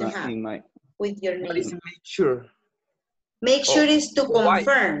you need to have with your What is name. make sure? Make sure is to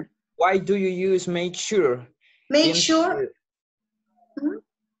confirm. Why do you use make sure? Make sure.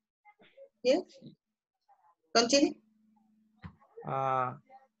 Yes. Continue.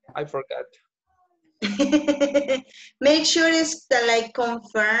 I forgot. Make sure is to like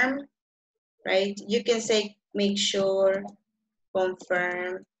confirm, right? You can say make sure,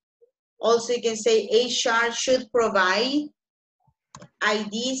 confirm. Also, you can say HR should provide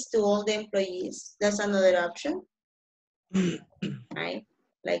IDs to all the employees. That's another option, right?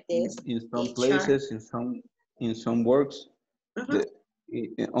 Like this. In some HR. places, in some works,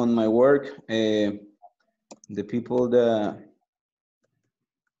 on my work, the people that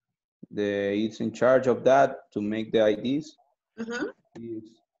is in charge of that to make the IDs is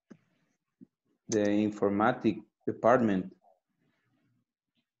the informatic department.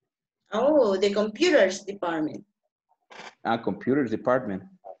 Oh, the computers department. Computers department.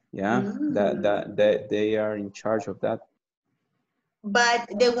 Yeah, that they are in charge of that. But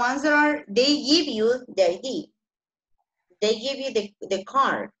the ones that are, they give you the ID. They give you the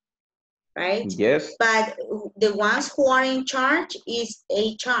card, right? Yes. But the ones who are in charge is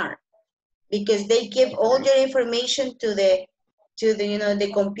HR, because they give all your information to the you know,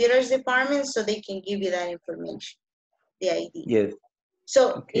 the computers department, so they can give you that information, the ID. Yes.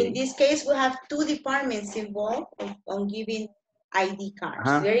 So in this case, we have two departments involved on giving ID cards.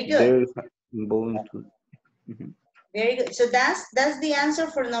 Very good. They're involved too. Very good. So that's the answer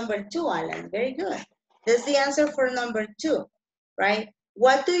for number 2, Alan. Very good. That's the answer for number 2, right?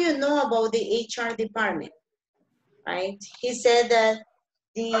 What do you know about the HR department, right? He said that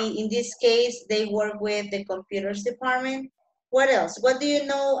in this case, they work with the computers department. What else? What do you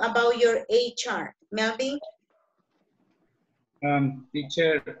know about your HR, Melvin?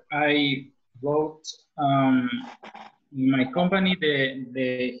 Teacher, I wrote in my company,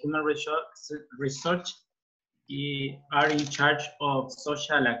 the human research are in charge of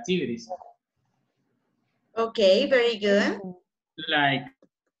social activities. Okay, very good. Like,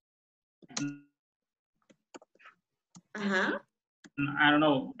 I don't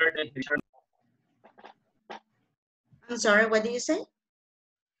know. I'm sorry, what did you say?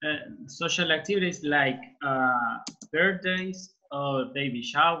 Social activities like birthdays or baby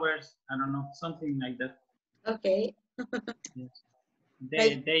showers. I don't know, something like that. Okay. Yes.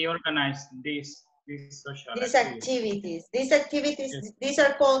 They organize these social activities. These activities, yes. These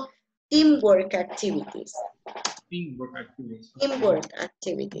are called teamwork activities. Teamwork activities. Teamwork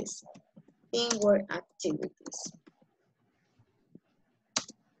activities. Teamwork activities.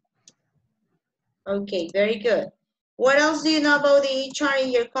 Okay, very good. What else do you know about the HR in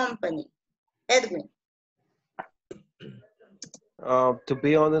your company? Edwin? To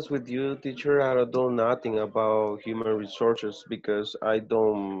be honest with you, teacher, I don't know nothing about human resources because I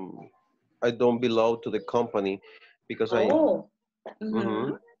don't belong to the company because Oh.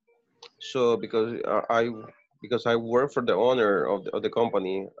 Mhm. So because I work for the owner of the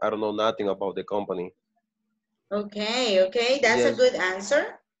company, I don't know nothing about the company. Okay, okay, that's a Yes. good answer.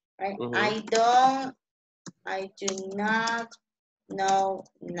 Right? Mhm. I do not know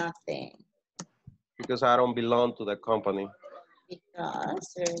nothing Because I don't belong to the company.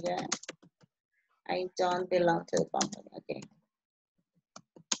 because very good. I don't belong to the company. Okay.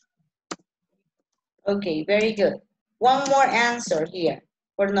 Okay, very good. One more answer here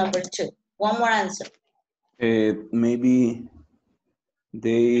for number 2. One more answer. Maybe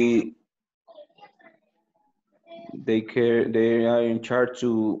they they are in charge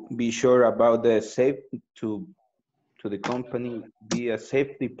to be sure about the safe to the company be a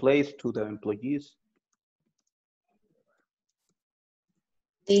safety place to the employees.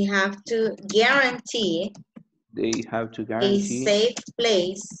 They have to guarantee They have to a guarantee safe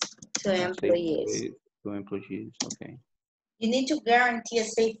place to a safe employees. place to employees. Okay. You need to guarantee a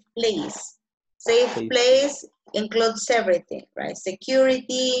safe place. Safe Safe. place includes everything, right?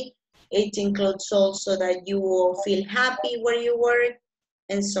 Security, it includes also that you will feel happy where you work,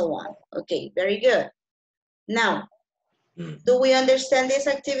 and so on. Okay, very good. Now, do we understand this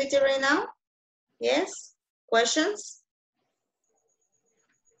activity right now? Yes? Questions?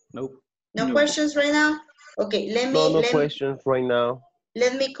 Nope. No questions right now? Okay, No questions right now.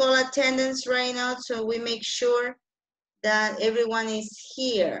 let me call attendance right now so we make sure that everyone is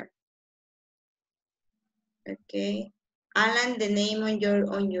here. Okay. Alan, the name on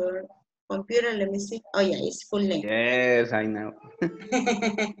your computer, let me see. Oh yeah, it's full name. Yes, I know.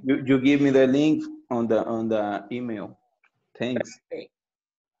 you give me the link on the email. Thanks. Perfect.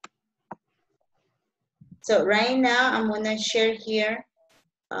 So right now I'm gonna share here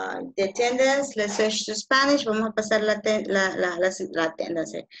the attendance. Let's switch to Spanish. Vamos a pasar la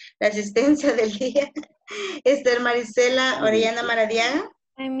attendance, la asistencia del día. Esther Marisela Orellana Maradiaga.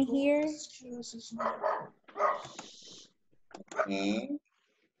 I'm here. Okay.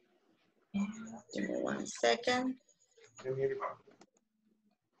 Give me 1 second.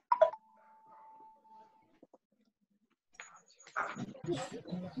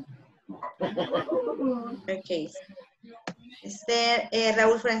 Okay. Is there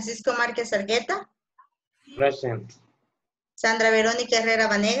Raúl Francisco Márquez Argueta? Present. Sandra Verónica Herrera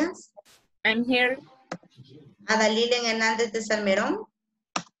Vanegas. I'm here. Ada Lilian Hernández de Salmerón.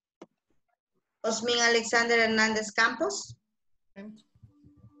 Osmin Alexander Hernández Campos.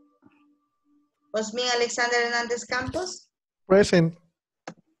 Osmin Alexander Hernández Campos. Present.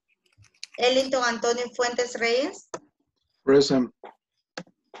 Ellington Antonio Fuentes Reyes. Present.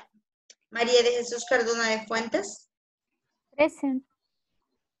 María de Jesús Cardona de Fuentes. Present.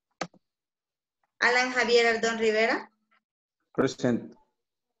 Alan Javier Ardón Rivera. Present.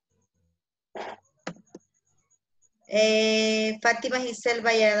 Fátima Giselle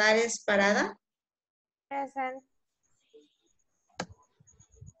Valladares Parada. Present.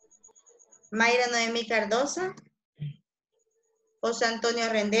 Mayra Noemí Cardosa. José Antonio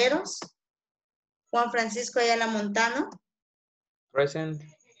Renderos. Juan Francisco Ayala Montano. Present.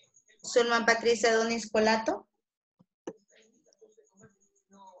 Zulma Patricia Donis Colato.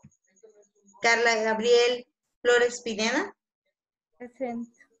 Carla Gabriel Flores Pineda. Present.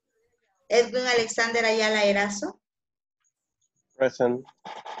 Edwin Alexander Ayala Erazo. Present.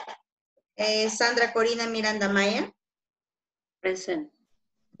 Sandra Corina Miranda Maya. Present.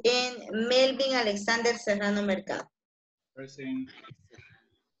 And Melvin Alexander Serrano Mercado. Present.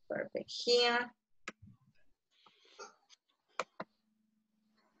 Perfect. Here.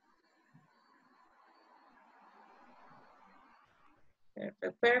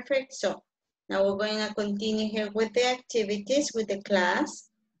 Perfect, perfect. So now we're going to continue here with the activities with the class,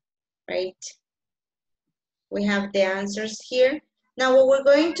 right? We have the answers here. Now what we're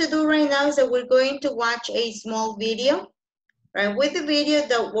going to do right now is that we're going to watch a small video, right? With the video,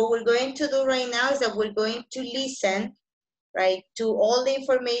 what we're going to do right now is that we're going to listen, right, to all the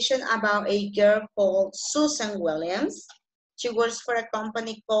information about a girl called Susan Williams. She works for a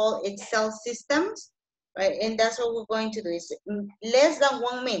company called Excel Systems, right? And that's what we're going to do. Is less than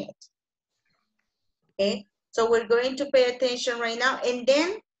 1 minute. Okay, so we're going to pay attention right now, and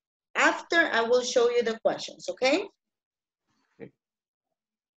then after I will show you the questions, okay?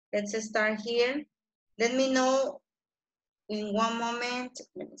 Let's start here. Let me know in 1 moment.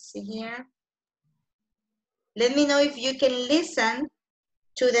 Let me see here. Let me know if you can listen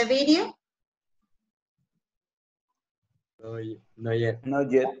to the video. No, not yet.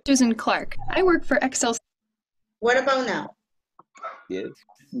 Not yet. Susan Clark. I work for Excel. What about now? Yes.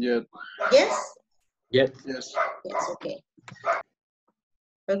 Yes. Yes? Yet. Yes. Yes, okay.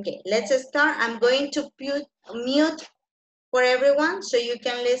 Okay, let's start. I'm going to mute for everyone so you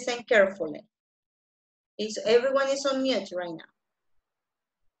can listen carefully. Okay, so everyone is on mute right now.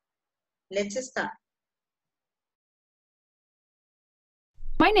 Let's start.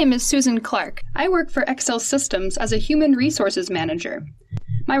 My name is Susan Clark. I work for Excel Systems as a human resources manager.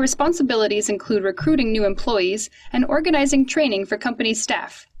 My responsibilities include recruiting new employees and organizing training for company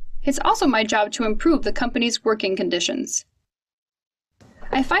staff. It's also my job to improve the company's working conditions.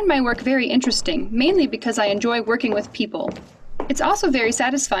 I find my work very interesting, mainly because I enjoy working with people. It's also very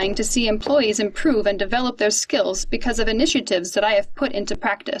satisfying to see employees improve and develop their skills because of initiatives that I have put into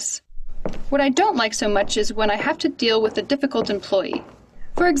practice. What I don't like so much is when I have to deal with a difficult employee.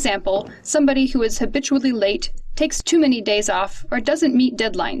 For example, somebody who is habitually late, takes too many days off, or doesn't meet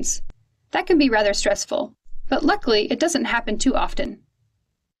deadlines. That can be rather stressful, but luckily it doesn't happen too often.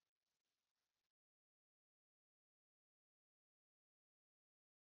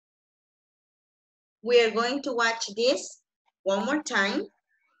 We are going to watch this one more time.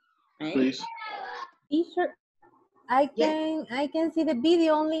 Right? Please. Teacher, I can see the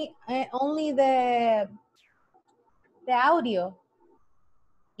video only the audio.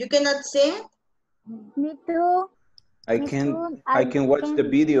 You cannot see it? Me too. I Me can too. I can watch the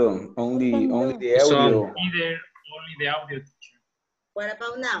video, only the It's on. audio. Either only the audio teacher. What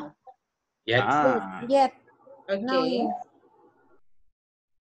about now? Yet. Ah. Yes. Okay. Now, yes.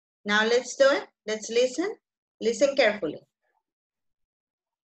 Now let's do it. Let's listen. Listen carefully.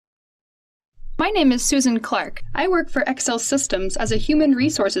 My name is Susan Clark. I work for Excel Systems as a human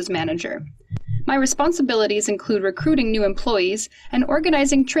resources manager. My responsibilities include recruiting new employees and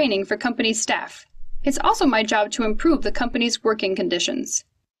organizing training for company staff. It's also my job to improve the company's working conditions.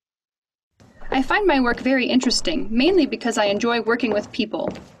 I find my work very interesting, mainly because I enjoy working with people.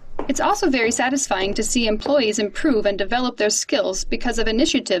 It's also very satisfying to see employees improve and develop their skills because of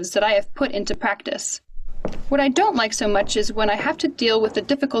initiatives that I have put into practice. What I don't like so much is when I have to deal with a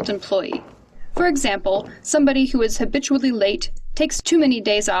difficult employee. For example, somebody who is habitually late, takes too many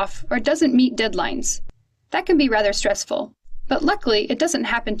days off, or doesn't meet deadlines. That can be rather stressful, but luckily it doesn't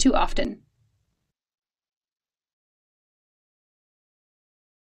happen too often.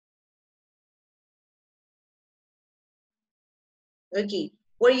 Okay.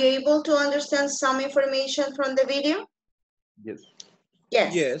 Were you able to understand some information from the video? Yes.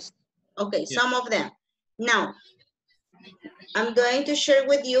 Yes. Yes. Okay, some of them. Now, I'm going to share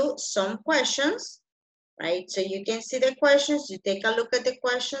with you some questions, right? So you can see the questions, you take a look at the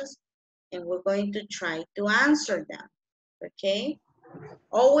questions, and we're going to try to answer them, okay?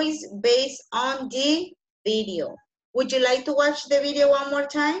 Always based on the video. Would you like to watch the video one more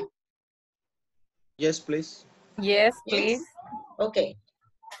time? Yes, please. Yes, Yes? please. Okay.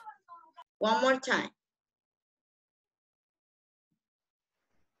 One more time.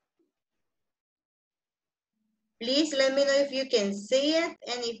 Please let me know if you can see it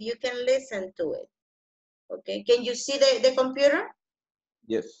and if you can listen to it. Okay, can you see the computer?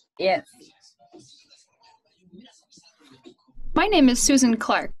 Yes. Yes. My name is Susan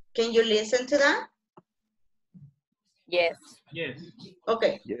Clark. Can you listen to that? Yes. Yes.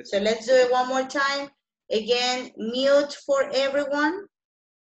 Okay, Yes. so let's do it one more time. Again, mute for everyone.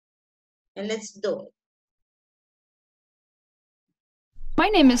 And let's do it. My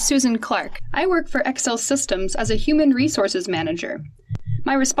name is Susan Clark. I work for Excel Systems as a human resources manager.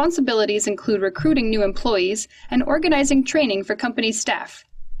 My responsibilities include recruiting new employees and organizing training for company staff.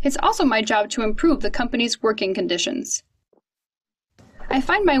 It's also my job to improve the company's working conditions. I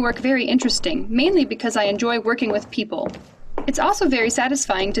find my work very interesting, mainly because I enjoy working with people. It's also very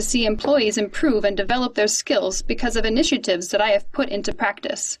satisfying to see employees improve and develop their skills because of initiatives that I have put into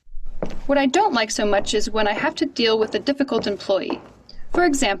practice. What I don't like so much is when I have to deal with a difficult employee. For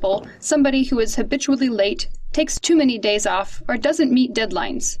example, somebody who is habitually late, takes too many days off, or doesn't meet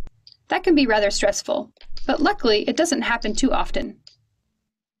deadlines. That can be rather stressful, but luckily it doesn't happen too often.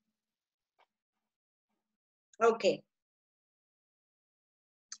 Okay.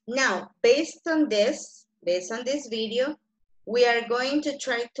 Now, based on this video, we are going to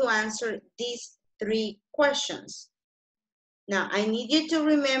try to answer these 3 questions. Now, I need you to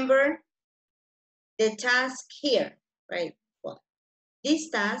remember the task here, right? Well, this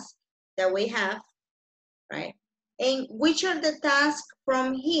task that we have, right? And which are the tasks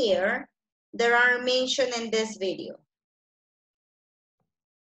from here that are mentioned in this video?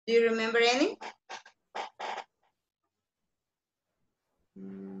 Do you remember any?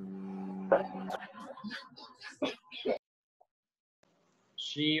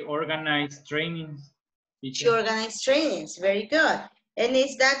 She organized trainings. She organized trainings. Very good. And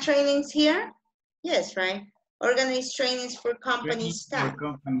is that trainings here? Yes, right? Organized trainings for company staff.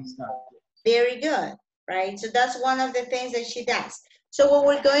 Very good, right? So that's one of the things that she does. So what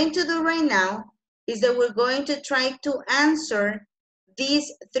we're going to do right now is that we're going to try to answer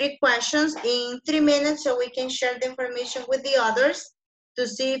these 3 questions in 3 minutes so we can share the information with the others to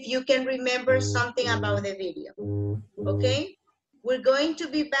see if you can remember something about the video. Okay? We're going to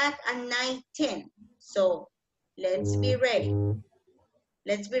be back at 9:10. So let's be ready.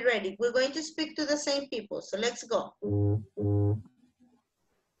 Let's be ready. We're going to speak to the same people. So let's go.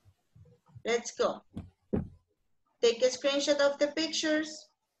 Let's go. Take a screenshot of the pictures.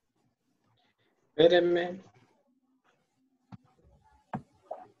 Wait a minute.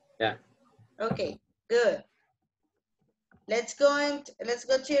 Yeah. Okay, good. Let's go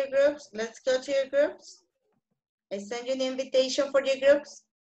to your groups. Let's go to your groups. I send you an invitation for your groups.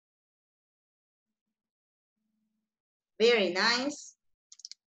 Very nice.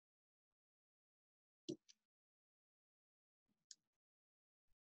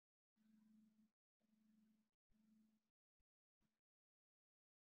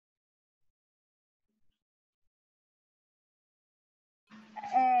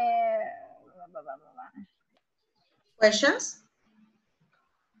 Questions?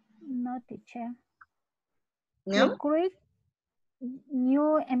 No, teacher. No? Recruit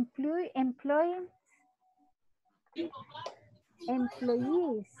new employees.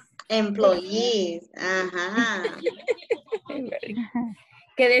 Employees. Ajá.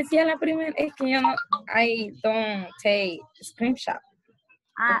 ¿Qué decía la primera? Es que yo no, I don't take screenshot.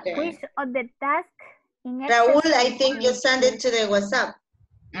 Okay. Which of the task in Raúl, I think you send it to the WhatsApp.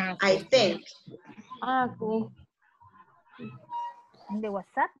 Okay. I think. Cool. In the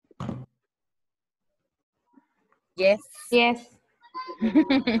WhatsApp? Yes. Yes.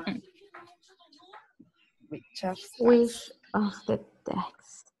 Which of the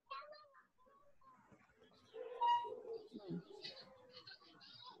text?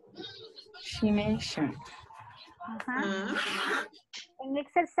 She mentioned. In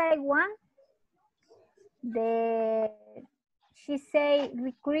exercise 1, she say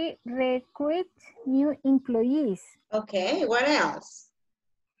recruit new employees. Okay, what else?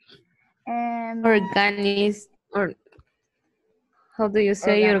 Organize, or how do you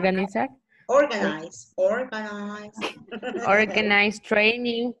say organize? Organize. Organize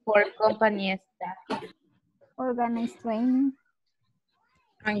training for company staff. Organize training.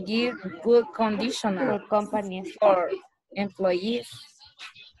 And give good conditions For company staff. for employees.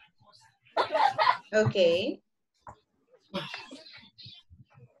 Okay.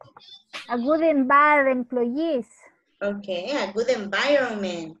 A good environment employees. Okay, a good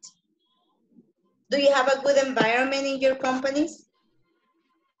environment. Do you have a good environment in your companies?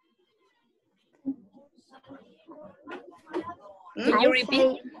 Can you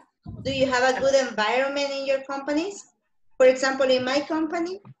repeat? Do you have a good environment in your companies? For example, in my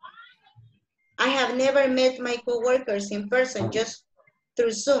company, I have never met my coworkers in person, just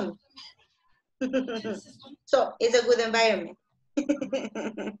through Zoom. So it's a good environment.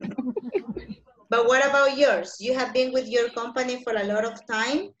 But what about yours? You have been with your company for a lot of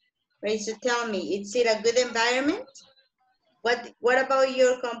time, right? So tell me, is it a good environment? What about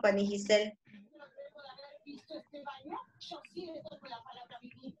your company, Giselle?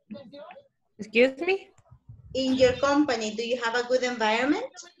 Excuse me? In your company, do you have a good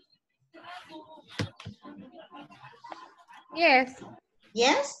environment? Yes.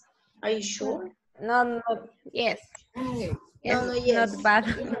 Yes? Are you sure? No, yes. No, yes. Not bad.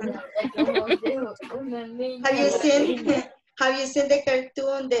 Have you seen the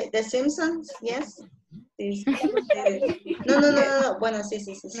cartoon The Simpsons? Yes. No. Bueno, sí.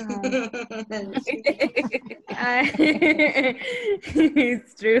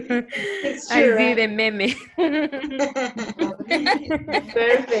 It's true. It's I true, see right? the meme.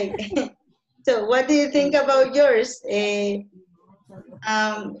 Perfect. So what do you think about yours?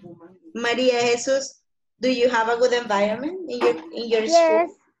 Maria Jesus, do you have a good environment in your Yes.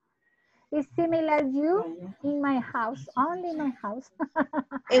 school? It's similar you in my house, only my house.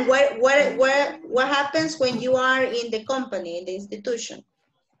 And what happens when you are in the company, in the institution?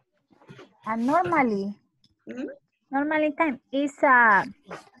 And normally time is a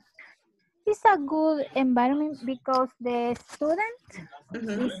good environment because the student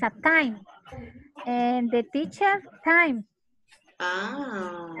is a time and the teacher time.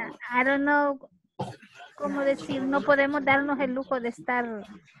 I don't know cómo decir, no podemos darnos el lujo de estar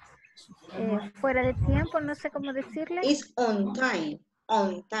fuera de tiempo, no sé cómo decirle. It's on time.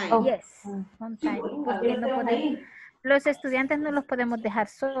 Yes, on time. Porque no podemos, Los estudiantes no los podemos dejar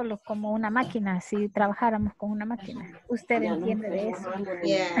solos como una máquina, si trabajáramos con una máquina. Usted Ya nos entiende de eso. relajamos.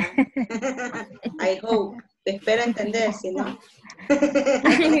 Yeah. I hope. Espero entender, si no.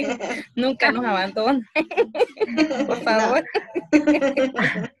 Nunca nos abandona. Por No. favor.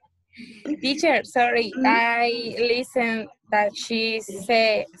 Teacher, sorry, I listened that she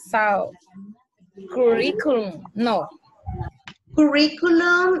saw curriculum. No.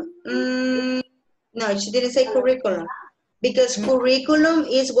 Curriculum, no, she didn't say curriculum. Because curriculum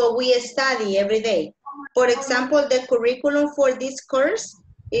is what we study every day. For example, the curriculum for this course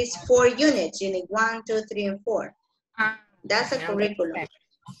is 4 units, unit 1, 2, 3, and 4. That's a curriculum.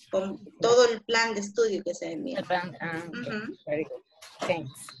 Con todo el plan de estudio que se envía. Very good.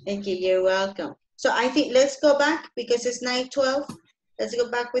 Thanks. Thank you, you're welcome. So I think let's go back because it's 9:12. Let's go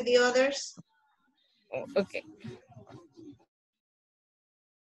back with the others. Okay.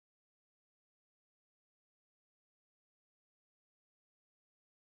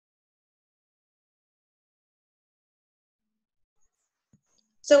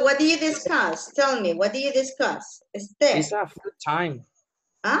 So what do you discuss? Tell me, what do you discuss? Esther? It's a few time.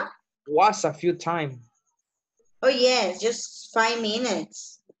 Huh? Was a few time. Oh yes, just 5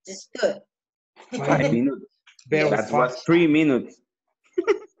 minutes. Just good. 5 minutes. Very That fast. was 3 minutes.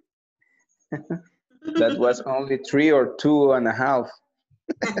 That was only 3 or 2.5.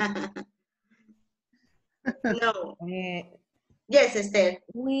 No. Yes, Esther.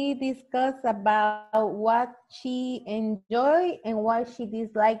 We discussed about what she enjoyed and what she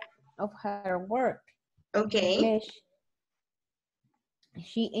disliked of her work. Okay.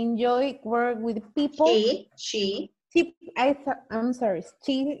 She enjoyed work with people. I'm sorry.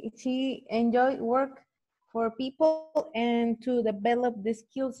 She enjoyed work for people and to develop the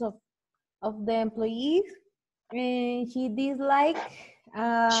skills of the employees. And she disliked.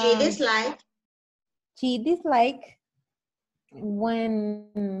 She disliked when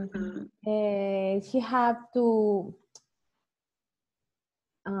she had to.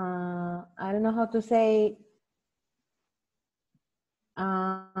 I don't know how to say.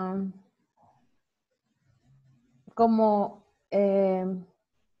 Como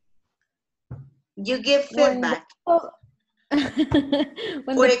you give feedback.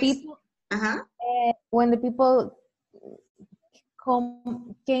 When the people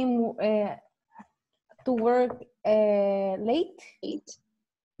came to work late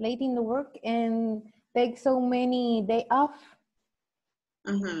in the work and take so many days off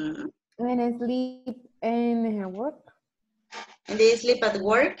and sleep in her work. And they sleep at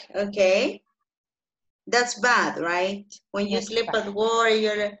work? Okay. That's bad, right? When you sleep at work,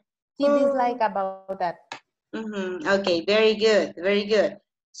 you're... She dislike about that. Okay, very good, very good.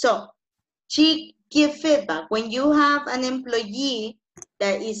 So, she give feedback. When you have an employee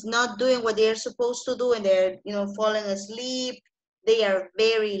that is not doing what they're supposed to do and they're, falling asleep, they are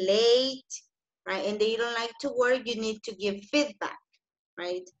very late, right? And they don't like to work, you need to give feedback,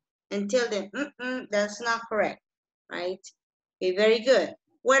 right? And tell them, that's not correct, right? Okay, very good.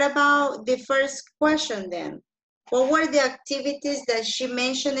 What about the first question then? What were the activities that she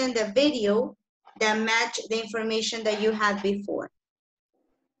mentioned in the video that match the information that you had before?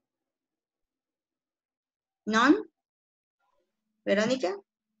 None? Veronica?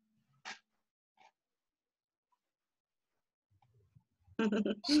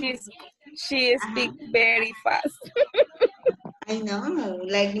 She speaks very fast. I know,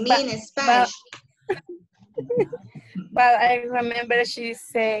 like me in Spanish. But I remember she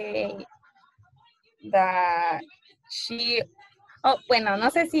say that she... Oh, bueno, no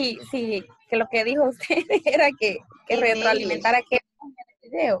sé si que lo que dijo usted era que retroalimentara que el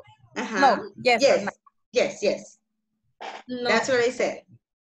video. No, yes. Yes. No. That's what I said.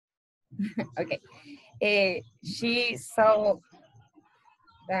 Okay. She saw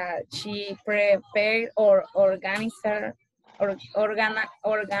that she prepared or organizer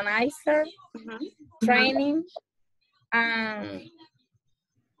training and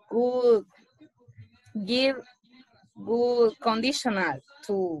give good conditional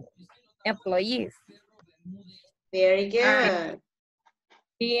to employees. Very good.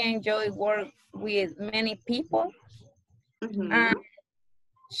 She enjoyed work with many people.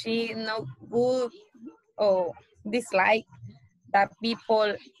 She not good or dislike that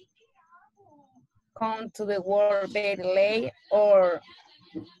people come to the work very late or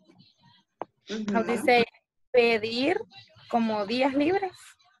how do you say, pedir como días libres.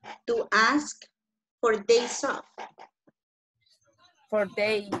 To ask for days off. For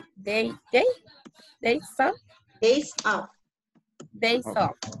days off. Days off. Days off. Days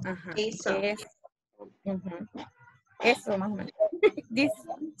off. Eso más o menos. this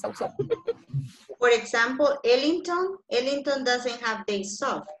so. For example, Ellington doesn't have days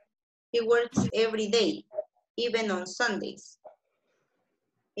off. He works every day, even on Sundays.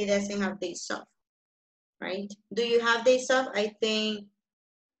 He doesn't have days off, right? Do you have days off? I think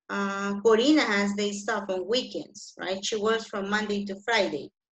Corina has days off on weekends, right? She works from Monday to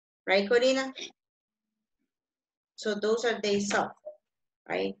Friday, right, Corina? So those are days off,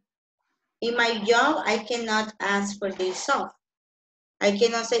 right? In my job, I cannot ask for days off. I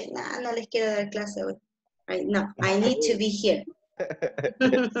cannot say, nah, no les quiero dar clase hoy. Right? No, I need to be here.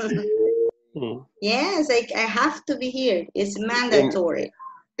 Yes, I have to be here. It's mandatory.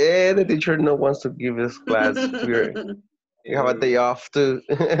 And the teacher no wants to give us class. You have a day off too.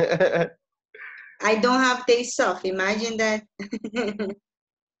 I don't have days off. Imagine that.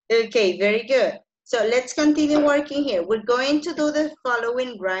 Okay, very good. So let's continue working here. We're going to do the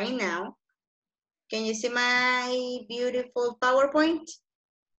following right now. Can you see my beautiful PowerPoint?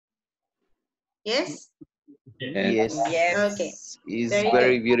 Yes? Yes. Okay. It's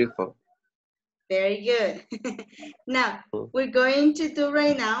very beautiful. Very good. Now, we're going to do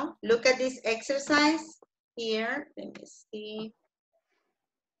right now, look at this exercise here. Let me see.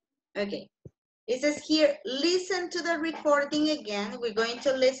 Okay. It says here, listen to the recording again. We're going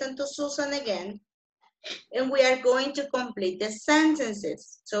to listen to Susan again. And we are going to complete the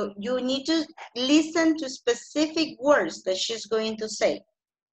sentences. So you need to listen to specific words that she's going to say.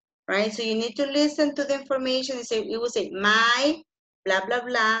 Right? So you need to listen to the information and say, it will say, my, blah, blah,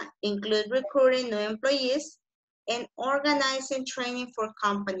 blah, include recruiting new employees and organizing training for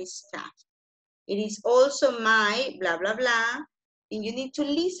company staff. It is also my, blah, blah, blah, and you need to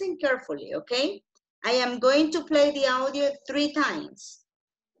listen carefully, okay? I am going to play the audio 3 times,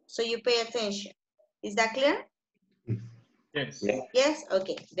 so you pay attention. Is that clear? Yes. Yes?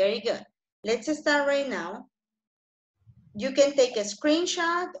 Okay, very good. Let's start right now. You can take a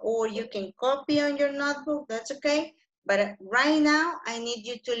screenshot or you can copy on your notebook, that's okay. But right now, I need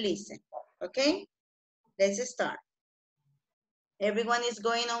you to listen, okay? Let's start. Everyone is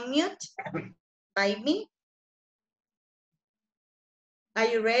going on mute by me. Are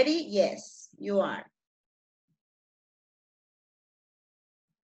you ready? Yes, you are.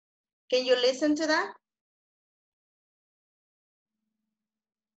 Can you listen to that?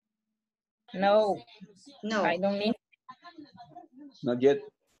 No. No. I don't need. Not yet.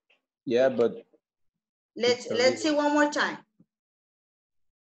 Yeah, but Let's see one more time.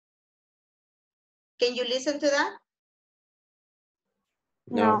 Can you listen to that?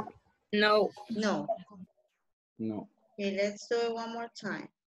 No. No. No. No. Okay, let's do it one more time.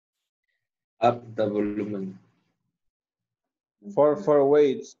 Up the volume. Far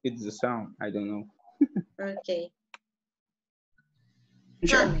away, it's the sound. I don't know. Okay.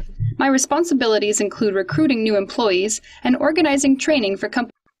 My responsibilities include recruiting new employees and organizing training for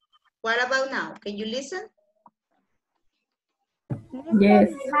companies. What about now? Can you listen?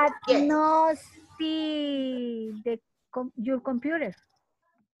 Yes. But Yes. no see your computer.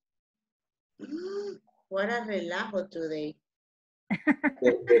 What a relajo today.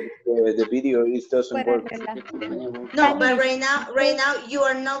 The video doesn't work. No, but right now you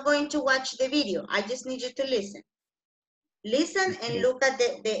are not going to watch the video. I just need you to listen. Listen and look at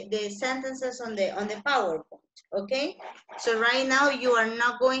the sentences on the PowerPoint, okay? So right now you are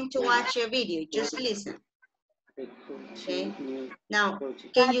not going to watch a video, just listen. Okay. Now,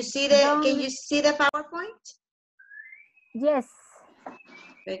 can you see the PowerPoint? Yes.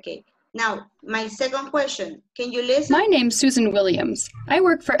 Okay. Now, my second question, can you listen? My name's Susan Williams. I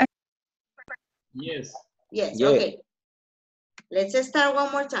work for... Yes. Yes, Yeah. okay. Let's start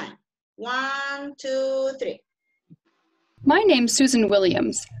one more time. 1, 2, 3. My name's Susan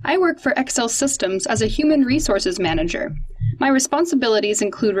Williams. I work for Excel Systems as a human resources manager. My responsibilities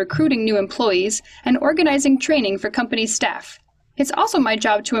include recruiting new employees and organizing training for company staff. It's also my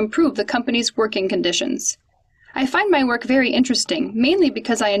job to improve the company's working conditions. I find my work very interesting, mainly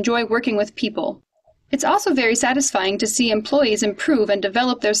because I enjoy working with people. It's also very satisfying to see employees improve and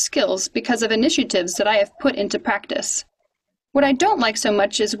develop their skills because of initiatives that I have put into practice. What I don't like so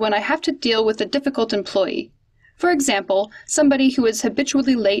much is when I have to deal with a difficult employee. For example, somebody who is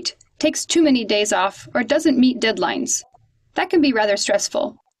habitually late, takes too many days off, or doesn't meet deadlines. That can be rather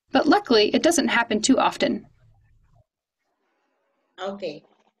stressful, but luckily it doesn't happen too often. Okay.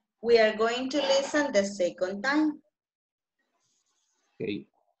 We are going to listen the second time. Okay.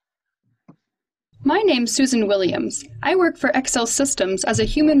 My name's Susan Williams. I work for Excel Systems as a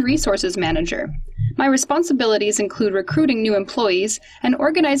human resources manager. My responsibilities include recruiting new employees and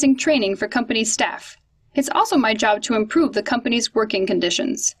organizing training for company staff. It's also my job to improve the company's working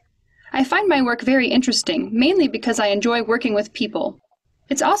conditions. I find my work very interesting, mainly because I enjoy working with people.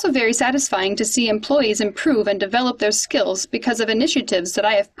 It's also very satisfying to see employees improve and develop their skills because of initiatives that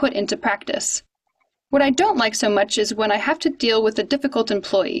I have put into practice. What I don't like so much is when I have to deal with a difficult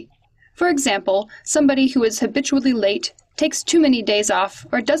employee. For example, somebody who is habitually late, takes too many days off,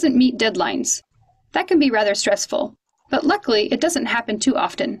 or doesn't meet deadlines. That can be rather stressful, but luckily it doesn't happen too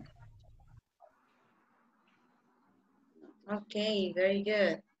often. Okay, very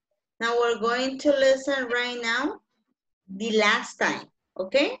good. Now we're going to listen right now the last time,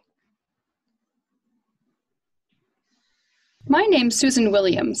 okay? My name's Susan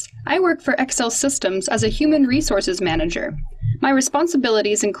Williams. I work for Excel Systems as a human resources manager. My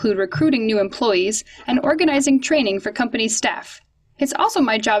responsibilities include recruiting new employees and organizing training for company staff. It's also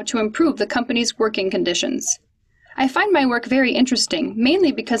my job to improve the company's working conditions. I find my work very interesting,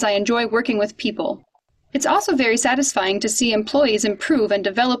 mainly because I enjoy working with people. It's also very satisfying to see employees improve and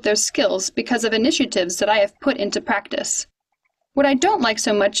develop their skills because of initiatives that I have put into practice. What I don't like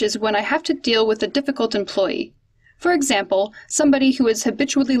so much is when I have to deal with a difficult employee. For example, somebody who is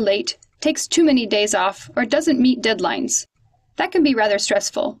habitually late, takes too many days off, or doesn't meet deadlines. That can be rather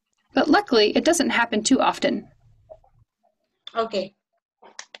stressful, but luckily it doesn't happen too often. Okay.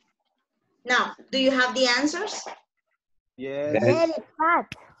 Now, do you have the answers? Yes. Very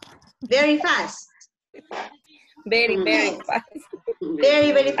fast. Very fast. Very, very fast.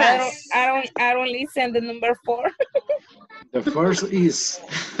 Very, very fast. I don't listen the number 4. The first is.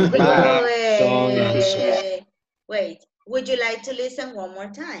 Wait, would you like to listen one more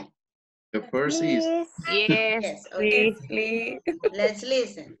time? The first is. Yes, okay. please. Let's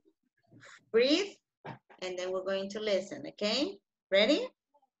listen. Breathe, and then we're going to listen, okay? Ready?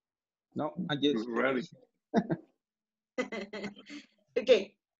 No, I just ready.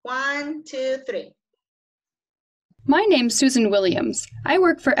 Okay, 1, 2, 3. My name's Susan Williams. I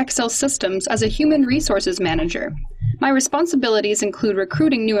work for Excel Systems as a human resources manager. My responsibilities include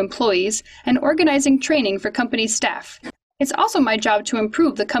recruiting new employees and organizing training for company staff. It's also my job to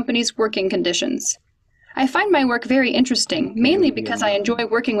improve the company's working conditions. I find my work very interesting, mainly because I enjoy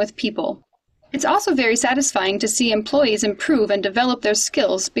working with people. It's also very satisfying to see employees improve and develop their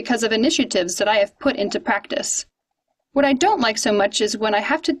skills because of initiatives that I have put into practice. What I don't like so much is when I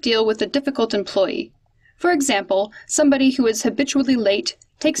have to deal with a difficult employee. For example, somebody who is habitually late,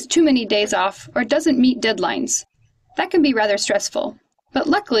 takes too many days off, or doesn't meet deadlines. That can be rather stressful, but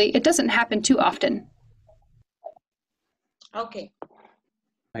luckily it doesn't happen too often. Okay.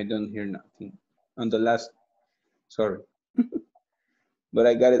 I don't hear nothing on the last. Sorry, but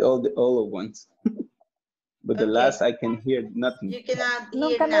I got it all at once. But the last I can hear nothing. You cannot hear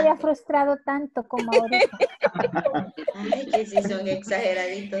Nunca me había nothing. frustrado tanto como ahorita. Ay, que sí son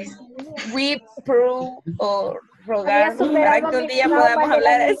exageraditos. We prove o Había rogar para superado que un mis día traumas podamos de la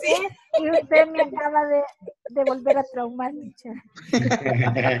hablar así. niñez y usted me acaba de volver a traumar, mucha.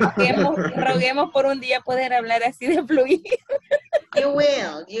 Roguemos por un día poder hablar así de fluido. You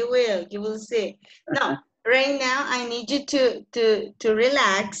will see. No, right now I need you to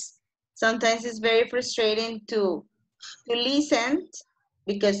relax. Sometimes it's very frustrating to listen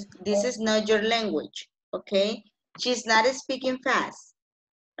because this is not your language, okay? She's not speaking fast,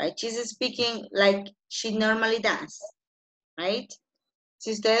 right? She's speaking like she normally does, right?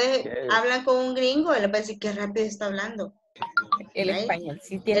 Si ustedes hablan con un gringo, él va a decir qué rápido está hablando. El right? español,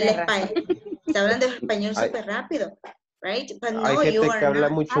 sí tiene razón. Está hablando español súper rápido, right? But no, Hay you gente are que habla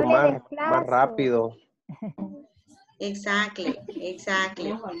not. mucho más rápido. Exactly.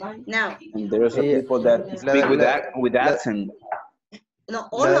 Now, And there's some people that speak with accent. no,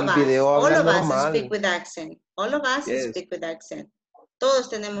 all of us speak with accent. All of us Yes. speak with accent. Todos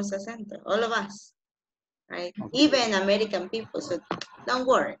tenemos acento, all of us, right? Even American people, so don't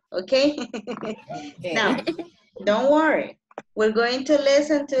worry, okay? Now, don't worry. We're going to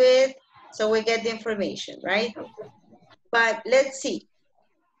listen to it so we get the information, right? But let's see.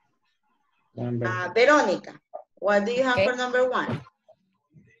 Veronica, what do you have for number 1?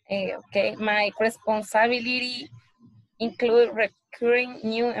 Okay, my responsibility include recruiting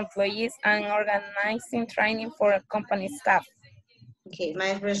new employees and organizing training for company staff. Okay,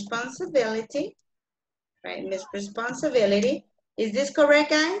 my responsibility, right? Miss responsibility. Is this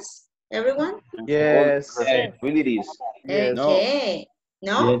correct, guys? Everyone? Yes. Responsibilities. Yes. Okay.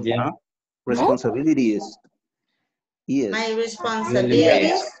 No? Yeah. Responsibilities. Yes. My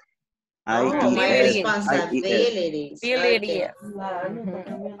responsibilities. Oh, my responsibilities. Okay.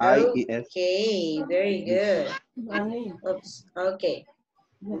 Okay, very good. Oops. Okay.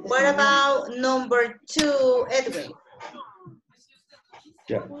 What about number 2, Edwin?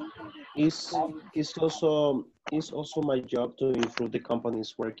 Yeah. It's also my job to improve the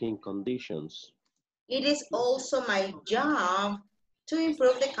company's working conditions. It is also my job to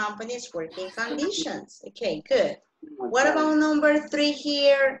improve the company's working conditions. Okay, good. What about number 3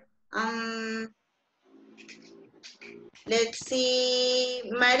 here? Let's see,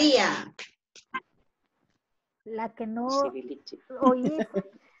 Maria. La que no oí,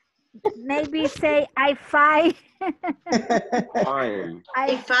 maybe say I find. Fine.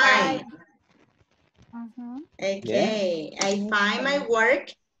 I find. Uh-huh. Okay, I find my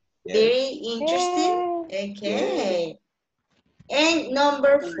work very interesting. Okay. And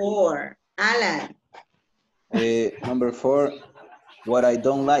number 4, Alan. Number 4, what I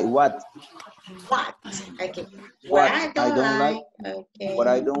don't like. What? What? Okay. What I I don't don't like. Okay. What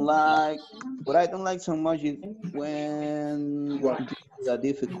I don't like. What I don't like so much is when this is a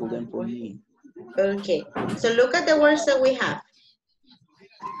difficult employee. Okay. So look at the words that we have.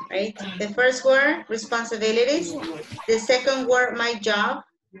 Right? The first word, responsibilities. The second word, my job.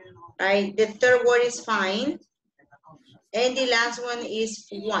 Right? The third word is fine. And the last one is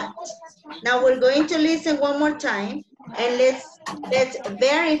what. Now we're going to listen one more time and let's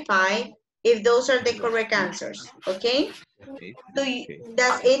verify if those are the correct answers. Okay?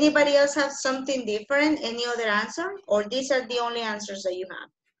 Does anybody else have something different? Any other answer? Or these are the only answers that you have?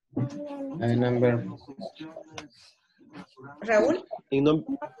 Number. Raúl? In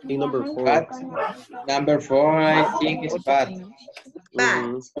number 4. But number 4, I think is bad.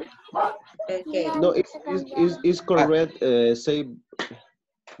 Bad. Okay. No, it's correct. Say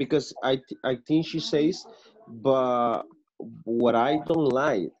because I think she says, but what I don't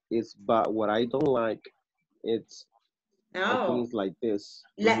like is, but what I don't like, it's. No. I think it's like this.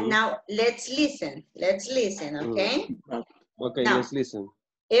 Now let's listen. Let's listen. Okay. Okay, now, let's listen.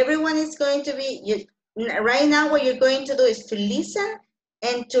 Everyone is going to be right now. What you're going to do is to listen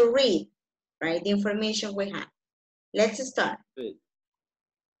and to read, right? The information we have. Let's start.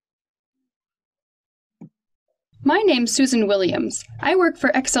 My name's Susan Williams. I work for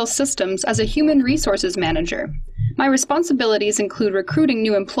Excel Systems as a human resources manager. My responsibilities include recruiting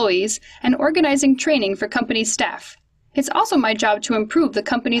new employees and organizing training for company staff. It's also my job to improve the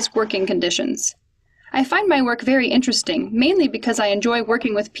company's working conditions. I find my work very interesting, mainly because I enjoy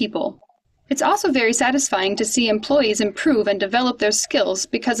working with people. It's also very satisfying to see employees improve and develop their skills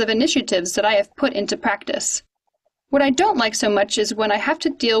because of initiatives that I have put into practice. What I don't like so much is when I have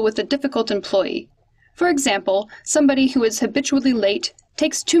to deal with a difficult employee. For example, somebody who is habitually late,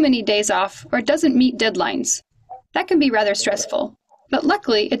 takes too many days off, or doesn't meet deadlines. That can be rather stressful, but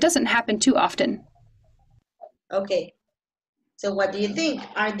luckily it doesn't happen too often. Okay, so what do you think?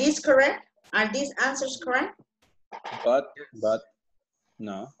 Are these correct? Are these answers correct? But,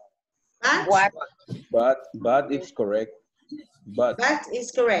 no. But it's correct. But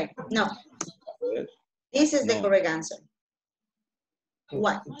is correct. No. Yes. This is the No. correct answer.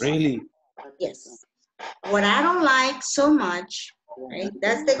 What? Really? Yes. What I don't like so much, right?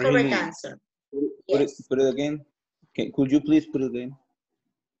 That's the correct Really? answer. Put it again. Okay, could you please put it again?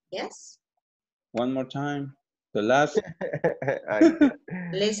 Yes. One more time. The last.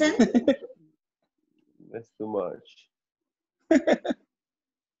 Listen. That's too much.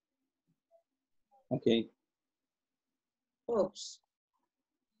 Okay. Oops.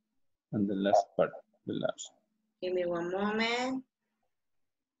 And the last part. The last. Give me one moment.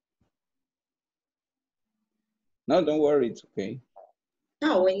 No, don't worry. It's okay.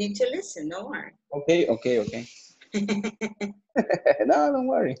 No, we need to listen. Don't worry. Okay. No, don't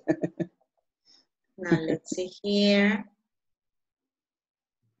worry. Now let's see here.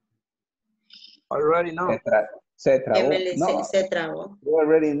 Already know. Se trabó. Emily No, se trabó. you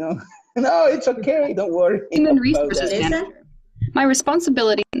already know. No, it's okay. Don't worry. Human resources manager. My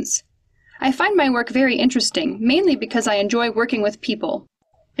responsibilities. I find my work very interesting, mainly because I enjoy working with people.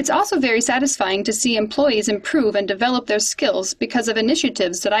 It's also very satisfying to see employees improve and develop their skills because of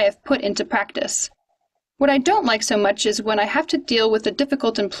initiatives that I have put into practice. What I don't like so much is when I have to deal with a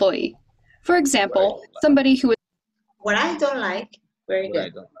difficult employee. For example, somebody who is... What I don't like, very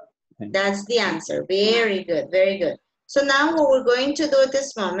good. That's the answer. Very good, very good. So now what we're going to do at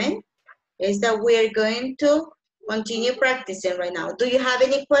this moment is that we're going to continue practicing right now. Do you have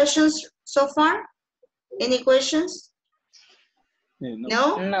any questions so far? Any questions?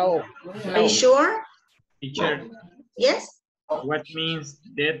 No? No. Are you sure? Teacher, Yes? what means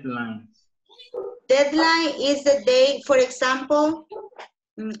deadlines? Deadline is the day, for example,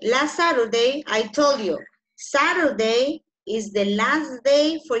 last Saturday, I told you, Saturday is the last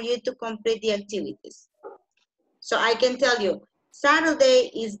day for you to complete the activities. So I can tell you,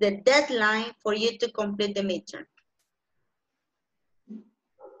 Saturday is the deadline for you to complete the midterm.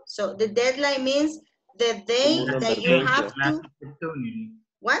 So the deadline means the day that you have to,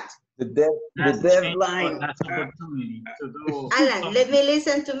 what? The deadline. Last opportunity to do Alan, something. let me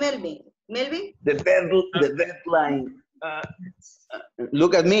listen to Melvin. Melvin? The deadline.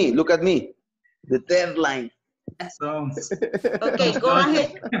 Look at me. Look at me. The deadline. Sounds. Okay, go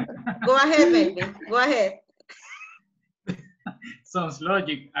ahead. Go ahead, Melvin. Go ahead. Sounds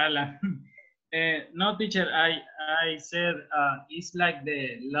logic, Alan. No, teacher, I said it's like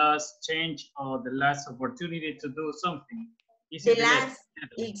the last change or the last opportunity to do something. The last,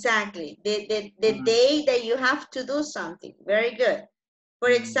 exactly. The day that you have to do something. Very good. For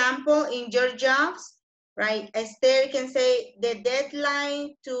example, in your jobs, right, Esther can say the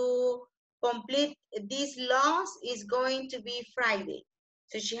deadline to complete these laws is going to be Friday.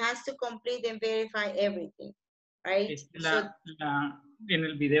 So she has to complete and verify everything, right? En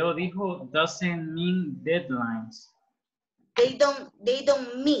el video dijo doesn't mean deadlines. They don't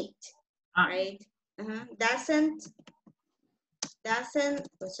meet, right? Doesn't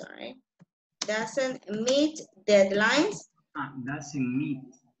meet deadlines.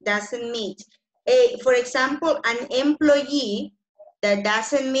 Doesn't meet. For example, an employee that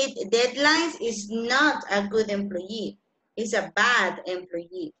doesn't meet deadlines is not a good employee. It's a bad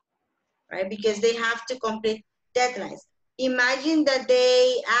employee, right? Because they have to complete deadlines. Imagine that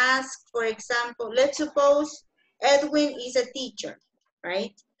they ask, for example, let's suppose Edwin is a teacher,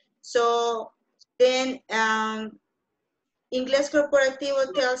 right? So then Ingles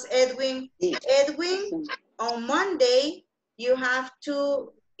Corporativo tells Edwin, on Monday, you have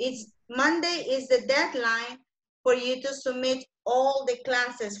to, Monday is the deadline for you to submit all the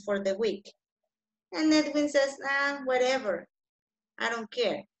classes for the week. And Edwin says, whatever, I don't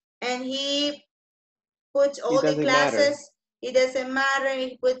care. And he puts all the classes, it doesn't matter,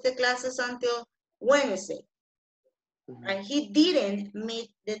 he puts the classes until Wednesday. Right? He didn't meet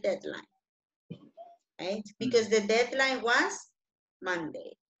the deadline, right? Because the deadline was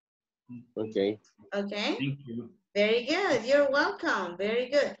Monday. Okay. Okay. Thank you. Very good. You're welcome. Very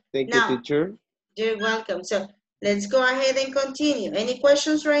good. Thank you, teacher. You're welcome. So let's go ahead and continue. Any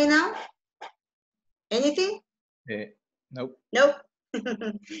questions right now? Anything? Nope. Nope.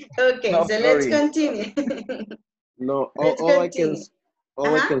 Okay, No, so sorry. let's continue. No, Let's all I continue.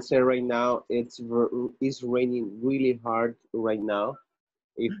 can say right now, it's raining really hard right now.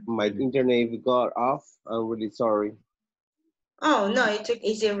 If my internet got off, I'm really sorry. Oh no,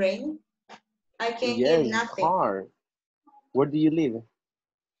 is it raining? I can't hear Yes, nothing. hard. Where do you live?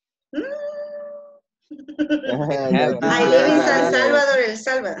 I live in San Salvador, El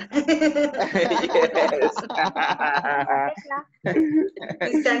Salvador.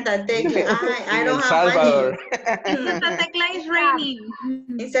 In Santa Tecla. I don't have money. Santa Tecla is raining.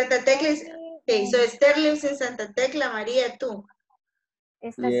 In Santa Tecla is, okay, so Esther lives in Santa Tecla, María, tú.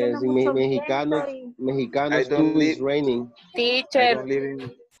 Está haciendo mucho viento y... Mexicanos too is raining. Teacher,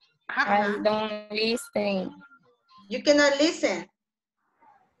 in... I don't listen. You cannot listen.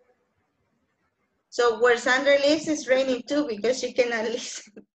 So where Sandra lives is raining too because she cannot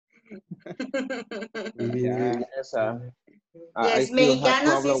listen. Yes, I Yes, still have Mexicanos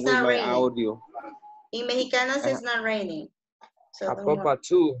problem is with not my raining. audio. In Mexicanos it's not raining. So Apopa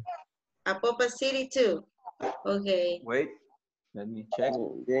too. Apopa City too. Okay. Wait, let me check.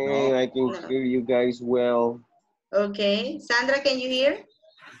 Yeah, I can hear you guys well. Okay. Sandra, can you hear?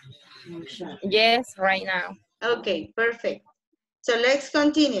 Yes, right now. Okay, perfect. So let's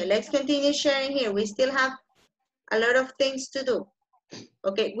continue. Let's continue sharing here. We still have a lot of things to do.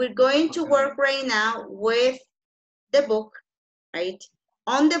 Okay, we're going to work right now with the book, right?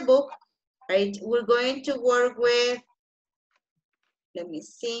 On the book, right? We're going to work with, let me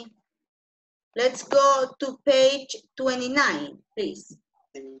see. Let's go to page 29, please.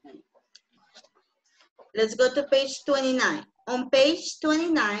 Let's go to page 29. On page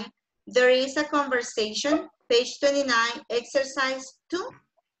 29, there is a conversation. Page 29, exercise 2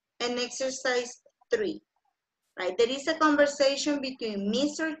 and exercise 3. Right? There is a conversation between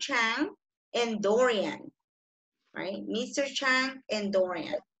Mr. Chang and Dorian. Right? Mr. Chang and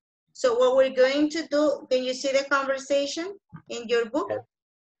Dorian. So what we're going to do, can you see the conversation in your book?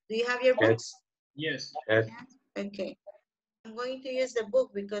 Do you have your books? Yes. Okay. I'm going to use the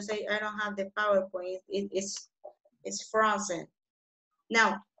book because I don't have the PowerPoint. It's frozen.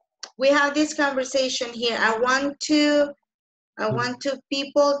 Now, we have this conversation here. I want two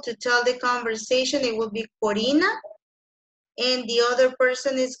people to tell the conversation. It will be Corina, and the other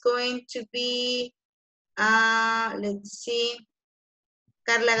person is going to be, let's see,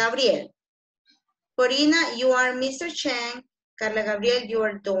 Carla Gabriel. Corina, you are Mr. Chang. Carla Gabriel, you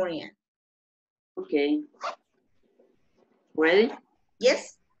are Dorian. Okay. Ready?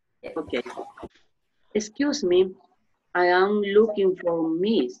 Yes. Okay. Excuse me, I am looking for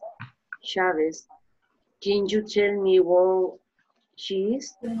Miss Chavez. Can you tell me where she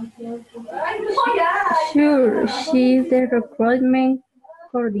is? Sure, she's the recruitment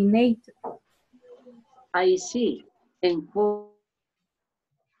coordinator. I see. And could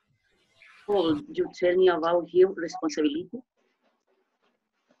you tell me about her responsibility?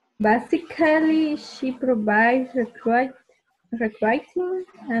 Basically, she provides recruiting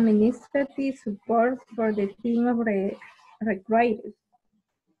administrative support for the team of recruiters.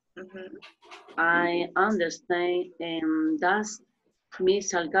 I understand, and does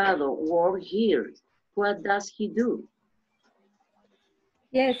Miss Salgado work here? What does he do?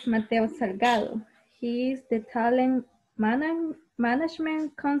 Yes, Mateo Salgado. He is the talent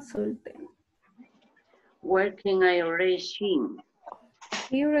management consultant. Where can I reach him?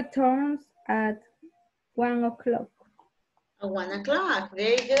 He returns at 1 o'clock. At 1 o'clock.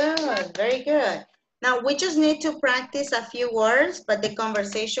 Very good. Very good. Now, we just need to practice a few words, but the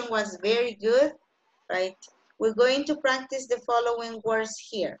conversation was very good, right? We're going to practice the following words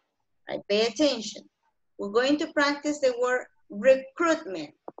here, right? Pay attention. We're going to practice the word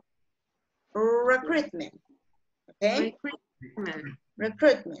recruitment. Recruitment, okay?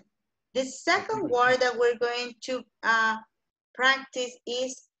 Recruitment. The second word that we're going to practice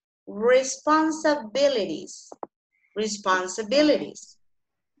is responsibilities. Responsibilities.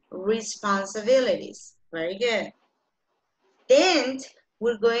 Responsibilities. Very good. Then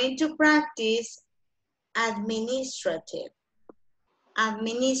we're going to practice administrative.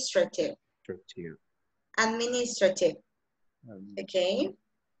 Administrative. Administrative. Okay.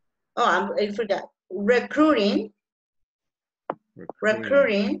 Oh, I forgot. Recruiting.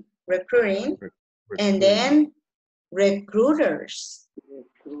 Recruiting. And then recruiters.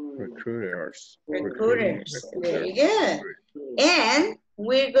 Recruiters. Recruiters. Very good. And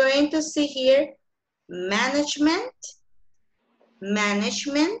we're going to see here management.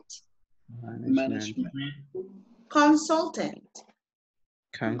 Management. Consultant.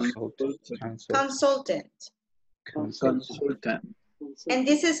 Consultant. And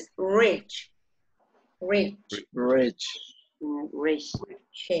this is rich. Rich.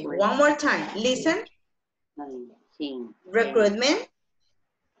 Okay, one more time. Listen. Recruitment.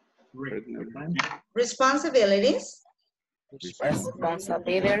 Responsibilities.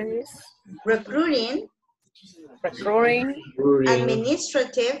 Responsibilities. Recruiting.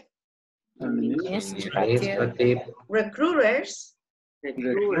 Administrative. Recruiters.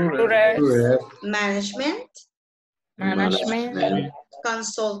 Management.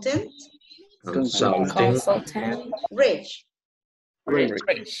 Consultant. Rich. Very good.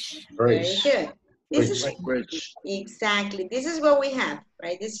 This is exactly. This is what we have,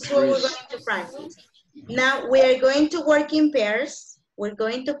 right? This is what we're going to practice. Now we are going to work in pairs. We're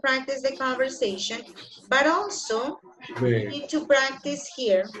going to practice the conversation, but also we need to practice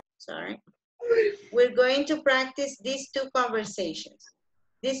here. Sorry. We're going to practice these two conversations,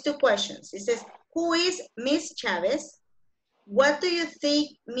 these two questions. It says, who is Miss Chavez? What do you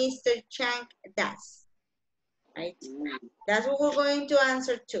think Mr. Chang does? Right? That's what we're going to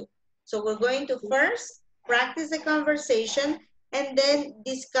answer to. So we're going to first practice the conversation and then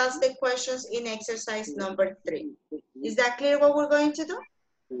discuss the questions in exercise number 3. Is that clear what we're going to do?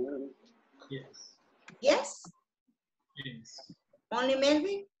 Yes. Yes? Yes. Only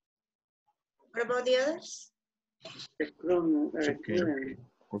Melvin? What about the others?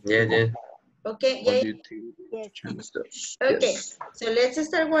 Yeah. Okay, yeah. Okay, so let's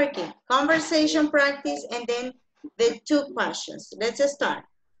start working. Conversation practice and then the 2 questions. Let's start.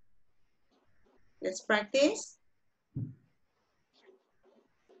 Let's practice.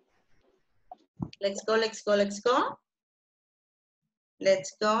 Let's go.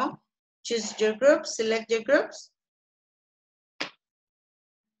 Let's go. Choose your groups, select your groups.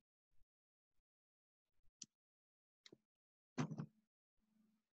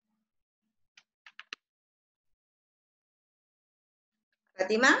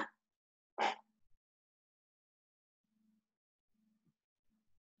 Fatima?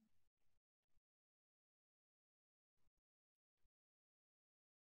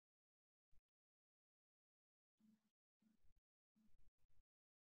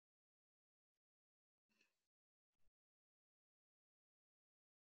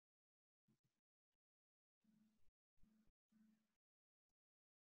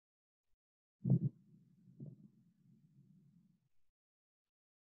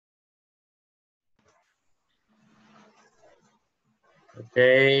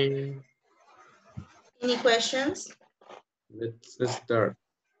 Okay. Any questions? Let's start.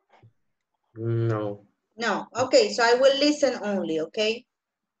 No. No. Okay, so I will listen only, okay?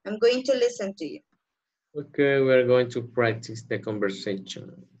 I'm going to listen to you. Okay, we're going to practice the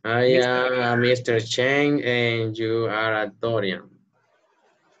conversation. I am Mr. Cheng and you are a Dorian.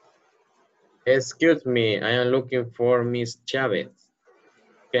 Excuse me, I am looking for Miss Chavez.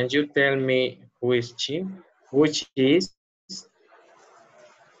 Can you tell me who is she? Which is?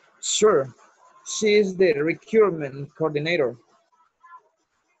 Sure. She is the recruitment coordinator.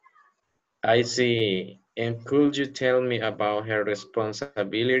 I see. And could you tell me about her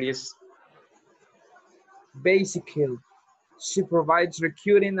responsibilities? Basically, she provides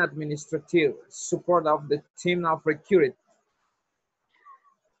recruiting administrative support of the team of recruiting.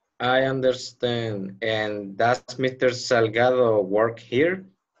 I understand. And does Mr. Salgado work here?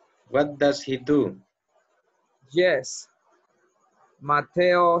 What does he do? Yes,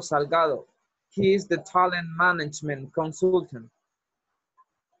 Mateo Salgado. He is the talent management consultant.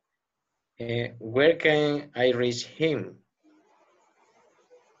 Where can I reach him?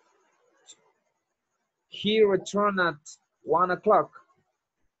 He returned at 1 o'clock.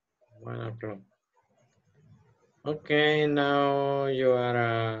 1 o'clock. Okay, now you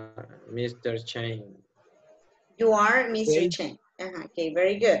are Mr. Chain. You are Mr. Okay. Chen. Okay,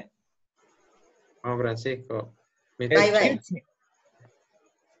 very good. Oh, Francisco. Bye-bye.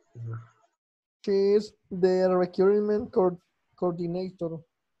 She is the recruitment coordinator.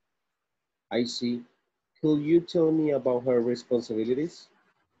 I see. Could you tell me about her responsibilities?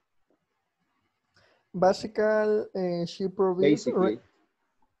 Basically, she provides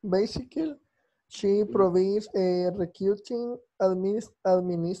she provides recruiting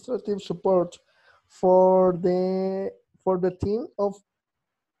administrative support for the team of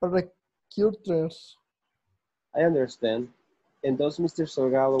recruiters. I understand. And does Mr.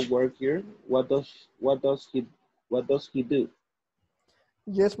 Salgado work here? What does he do?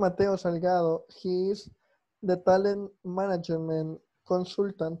 Yes, Mateo Salgado. He is the talent management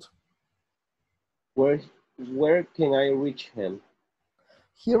consultant. Where can I reach him?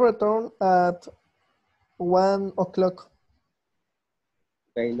 He returned at 1 o'clock.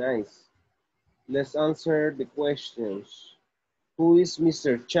 Very nice. Let's answer the questions. Who is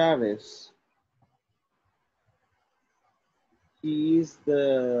Mr. Chavez? He is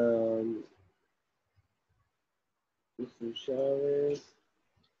the Mr. Chavez.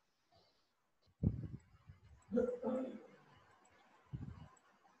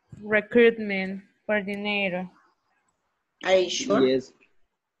 Recruitment coordinator. Are you sure? Yes.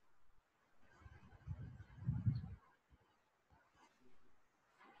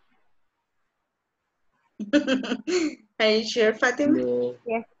 Are you sure, Fatima? No.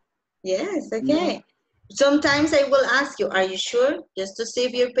 Yes. Yes, okay. No. Sometimes I will ask you, are you sure? Just to see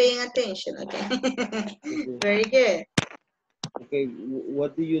if you're paying attention, okay? Very good. Okay,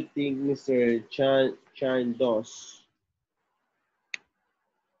 what do you think Mr. Chan does?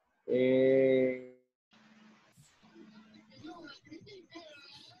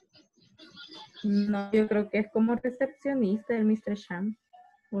 No, yo creo que es como recepcionista el Mr. Sham,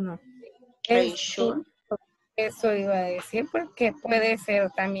 ¿o no? Are you sure? Eso iba a decir, porque puede ser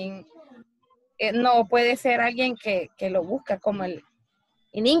también, no, puede ser alguien que lo busca como el,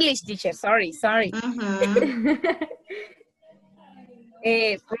 in English teacher, sorry.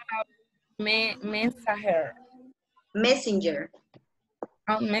 Messenger.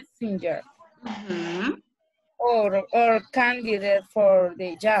 Messenger. Or candidate for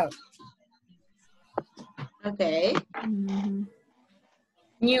the job. Okay.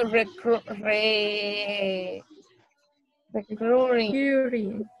 New recruiting.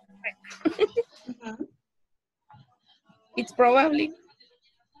 It's probably.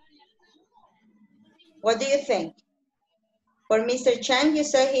 What do you think? For Mr. Chan, you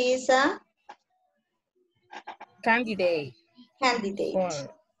say he is a? Candidate.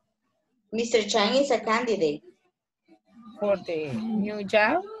 Mr. Chan is a candidate. For the new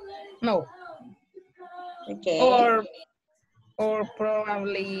job? No. Okay. Or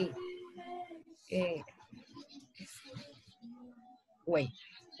probably,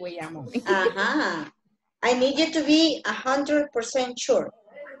 wait a moment. I need you to be 100% sure.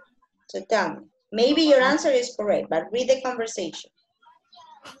 So tell me. Maybe your answer is correct, but read the conversation.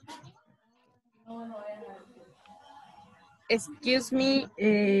 Excuse me.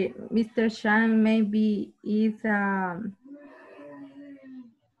 Mr. Shan maybe is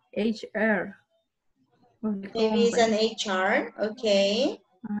HR. Maybe it's an HR, okay.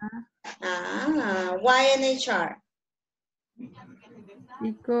 Why an HR?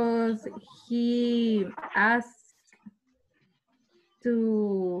 Because he asked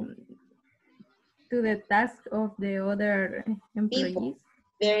to the task of the other employees. People.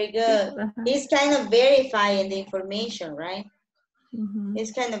 Very good. He's kind of verifying the information, right?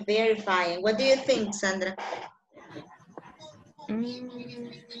 It's kind of verifying. What do you think, Sandra?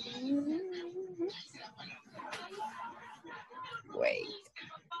 Wait.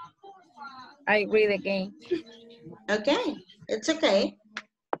 I read again. Okay, it's okay.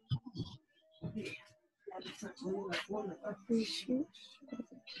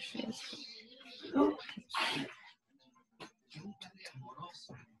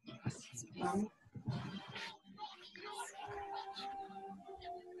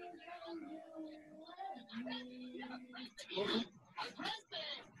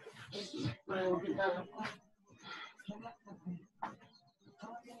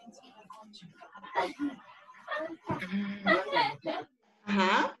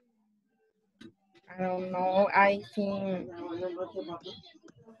 Uh-huh. I don't know. I think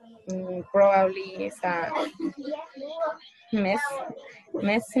probably it's a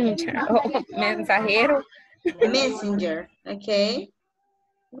messenger o mensajero. Messenger, okay.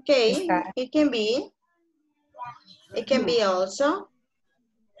 Okay, it can be. It can be also.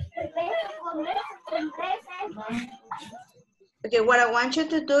 Okay, what I want you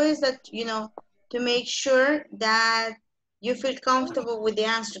to do is that, you know, to make sure that you feel comfortable with the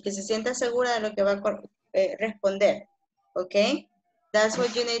answer, que se sienta segura de lo que va a responder, okay? That's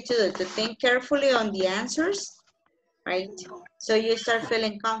what you need to do, to think carefully on the answers, right? So you start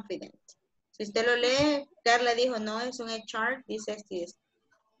feeling confident. Si usted lo lee, Carla dijo, no, es un HR, dice esto,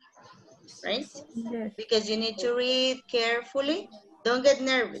 right? Yes. Because you need to read carefully. Don't get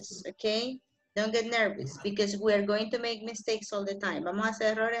nervous, okay? Don't get nervous because we are going to make mistakes all the time. Vamos a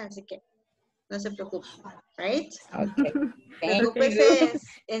hacer errores, así que no se preocupe, right? Okay. Preocúpese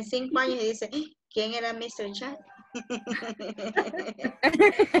en 5 años y dice, ¿quién era Mr. Chan?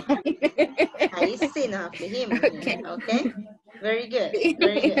 Ahí sí nos afligimos, okay? Very good,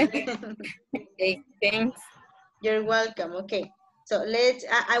 very good. Okay, thanks. You're welcome, okay. So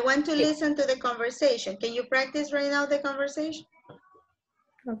I want to listen to the conversation. Can you practice right now the conversation?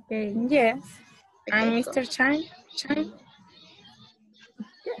 Okay. Yes. Okay, I'm Mr. Chan.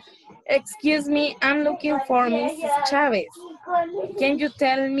 Excuse me, I'm looking for Mrs. Chavez. Can you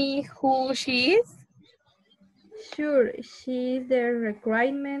tell me who she is? Sure, she is the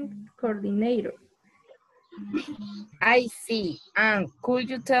recruitment coordinator. I see. And could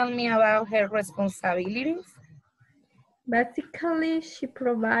you tell me about her responsibilities? Basically, she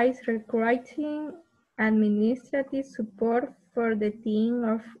provides recruiting administrative support for the team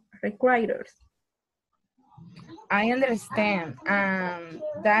of recruiters. I understand.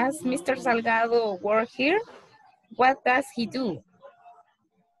 Does Mr. Salgado work here? What does he do?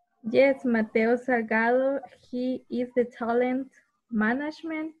 Yes, Mateo Salgado, he is the talent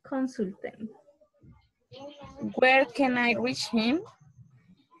management consultant. Where can I reach him?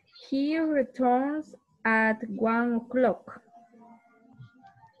 He returns at 1 o'clock.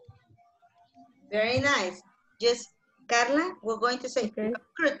 Very nice. Just, Carla, we're going to say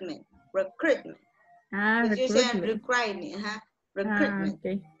recruitment. Recruitment. You're saying recruitment. Recruitment.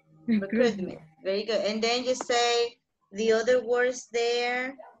 Okay. Recruitment. Very good. And then you say the other words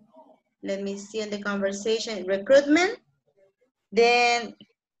there. Let me see in the conversation. Recruitment. Then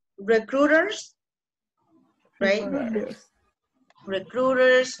recruiters. Right?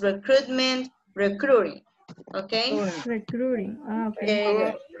 Recruiters, recruitment, recruiting. Okay? Recruiting. Okay.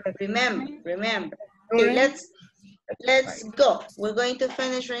 Very good. Remember. Okay, let's go. We're going to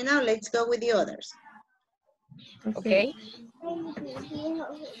finish right now. Let's go with the others. Okay.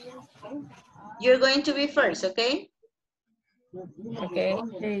 You're going to be first, okay? Okay.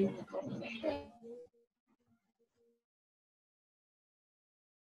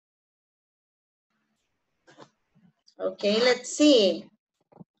 Okay, let's see.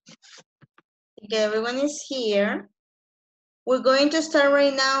 Okay, everyone is here. We're going to start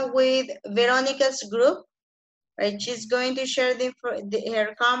right now with Veronica's group. Right, she's going to share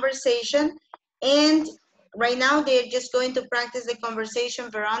her conversation, and right now they're just going to practice the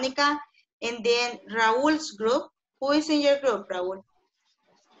conversation, Veronica, and then Raul's group. Who is in your group, Raul?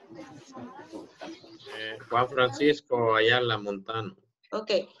 Juan Francisco Ayala Montano.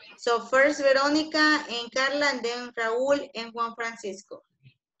 Okay, so first Veronica and Carla, and then Raul and Juan Francisco.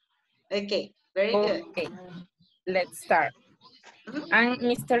 Okay, very good. Okay, let's start. I'm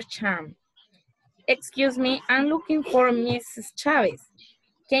Mr. Chan. Excuse me, I'm looking for Mrs. Chavez.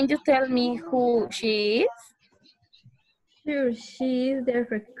 Can you tell me who she is? Sure, she is the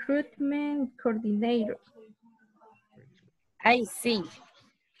recruitment coordinator. I see.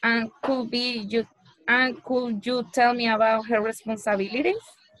 And could you tell me about her responsibilities?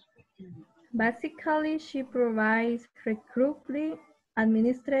 Basically, she provides recruitment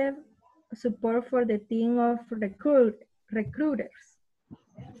administrative support for the team of recruiters.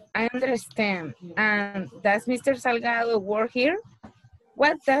 I understand. And does Mr. Salgado work here?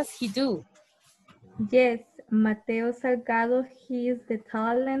 What does he do? Yes, Mateo Salgado, he is the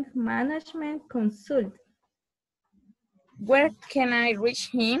talent management consultant. Where can I reach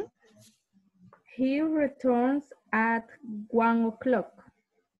him? He returns at 1 o'clock.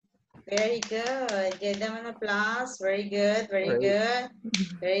 Very good. Give them an applause. Very good. Very good.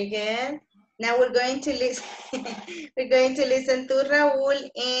 Very good. Now we're going to listen. We're going to listen to Raúl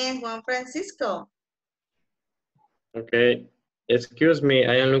and Juan Francisco. Okay. Excuse me,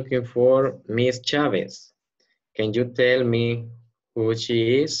 I am looking for Miss Chavez. Can you tell me who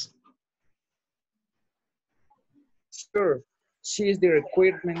she is? Sure. She is the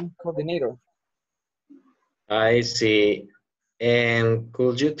recruitment coordinator. I see. And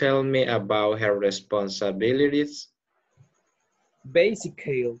could you tell me about her responsibilities?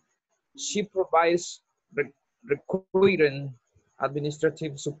 Basically, she provides recruiting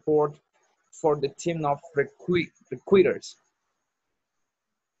administrative support for the team of recruiters.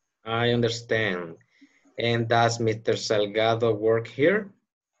 I understand. And does Mr. Salgado work here?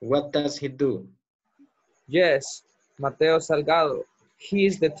 What does he do? Yes, Mateo Salgado. He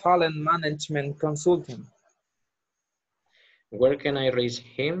is the talent management consultant. Where can I reach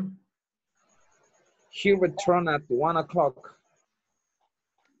him? He returned at 1 o'clock.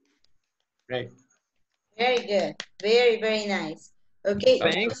 Right. Very good. Very, very nice. Okay.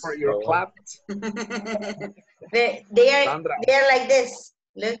 Thanks for your clap. they are like this.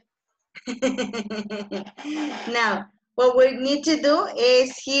 Look. Now, what we need to do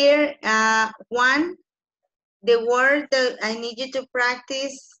is here, one, the word that I need you to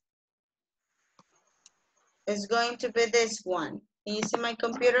practice is going to be this one. Can you see my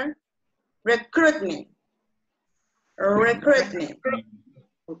computer? Recruitment. Recruitment.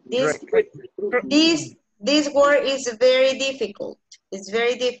 This word is very difficult. It's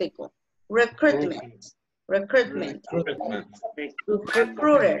very difficult. Recruitment. Recruitment.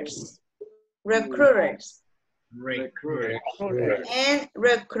 Recruiters. Recruiters. And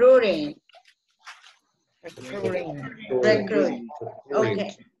recruiting. Recruiting.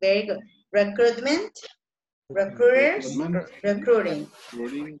 Okay, very good. Recruitment. Recruiters. Recruiting.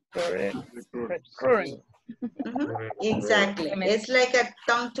 Exactly. It's like a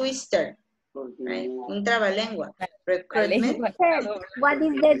tongue twister. Right? Un trabalengua. Recruitment. What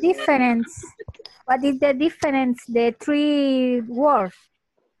is the difference? What is the difference? The three words.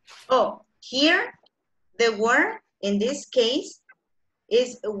 Oh, here the word in this case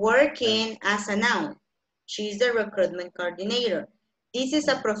is working as a noun. She's the recruitment coordinator. This is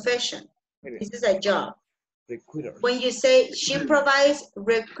a profession. This is a job. When you say she provides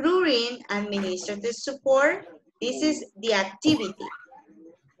recruiting administrative support, this is the activity,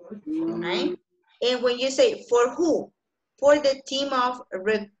 right? And when you say for who? For the team of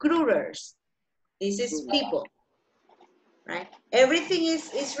recruiters. This is people, right? Everything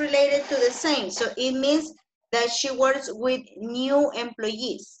is related to the same. So it means that she works with new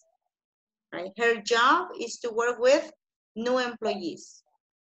employees, right? Her job is to work with new employees,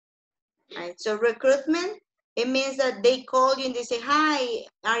 right? So recruitment, it means that they call you and they say, hi,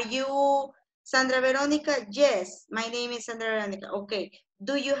 are you Sandra Veronica? Yes, my name is Sandra Veronica. Okay,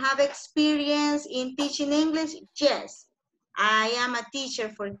 do you have experience in teaching English? Yes, I am a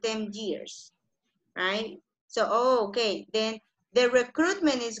teacher for 10 years, right? So, oh, okay, then the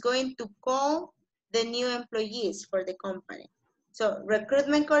recruitment is going to call the new employees for the company. So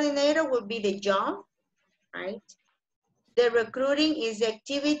recruitment coordinator will be the job, right? The recruiting is the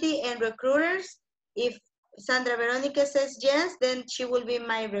activity and recruiters. If Sandra Veronica says yes, then she will be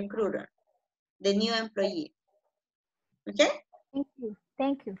my recruiter, the new employee. Okay? Thank you.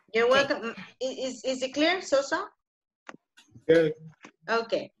 Thank you. You're welcome. Is it clear, Sosa? Good.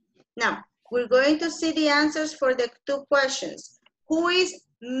 Okay. Now, we're going to see the answers for the two questions. Who is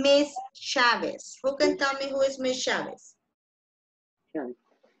Miss Chavez? Who can tell me who is Miss Chavez?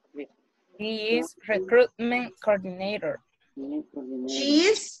 He is recruitment coordinator. She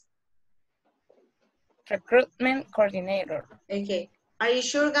is? Recruitment coordinator. Okay. Are you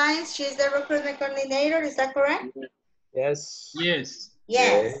sure, guys? She's the recruitment coordinator. Is that correct? Yes. Yes.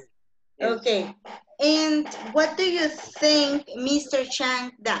 Yes. Okay. And what do you think Mr.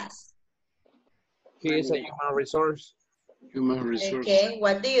 Chang does? He is a human resource. Human resource. Okay.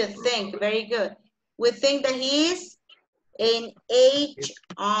 What do you think? Very good. We think that he is in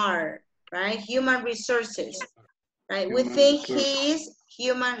HR, right? Human resources, right? We think he is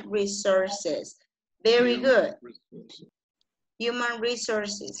human resources. Very good. Human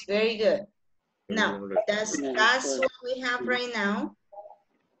resources. Very good. Now, that's what we have right now.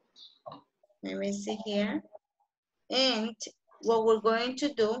 Let me see here. And what we're going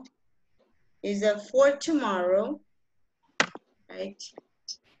to do is that for tomorrow, right,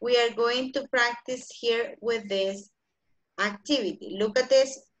 we are going to practice here with this activity. Look at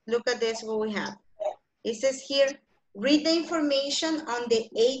this what we have. It says here, read the information on the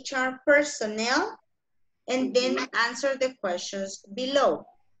HR personnel and then answer the questions below.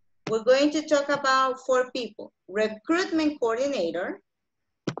 We're going to talk about 4 people. Recruitment coordinator,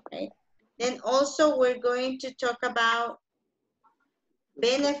 right? Then also we're going to talk about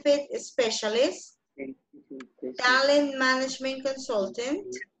benefit specialist, talent management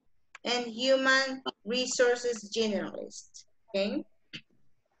consultant, and human resources generalist, okay?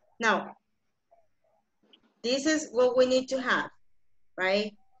 Now, this is what we need to have,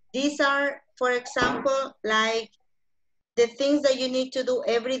 right? These are, for example, like the things that you need to do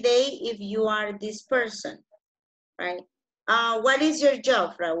every day if you are this person, right? What is your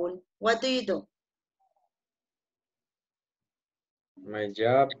job, Raul? What do you do? My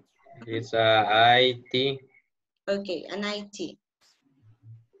job is IT. Okay, an IT.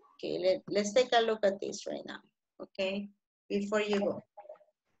 Okay, let's take a look at this right now, okay? Before you go.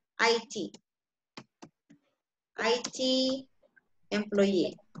 IT. IT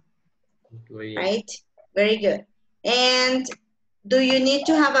employee, right? Very good. And do you need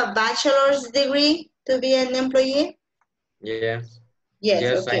to have a bachelor's degree to be an employee? Yes. Yes,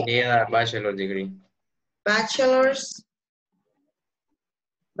 Yes, okay. I need a bachelor degree. Bachelor's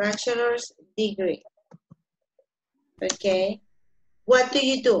degree. Okay. What do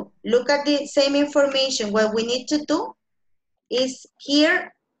you do? Look at the same information. What we need to do is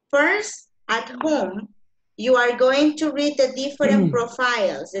here first at home, you are going to read the different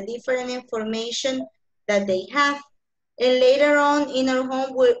profiles, the different information that they have. And later on in our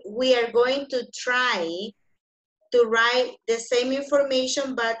home, we are going to try to write the same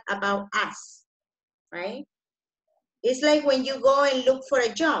information, but about us, right? It's like when you go and look for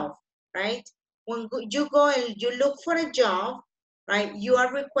a job, right? When you go and you look for a job, right, you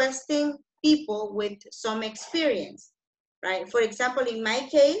are requesting people with some experience, right? For example, in my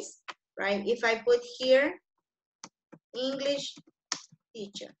case, right, if I put here, English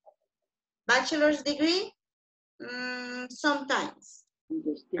teacher, bachelor's degree, sometimes,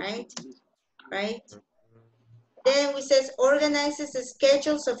 right? Right? Then we says organizes the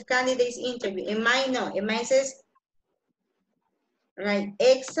schedules of candidates interview. In mine, no. In mine says, right,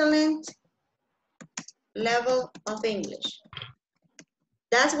 excellent level of English.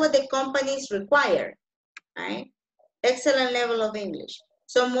 That's what the companies require, right? Excellent level of English.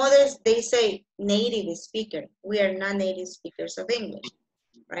 Some others, they say native speaker. We are not native speakers of English,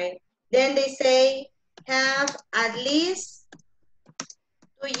 right? Then they say have at least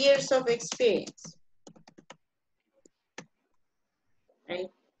 2 years of experience,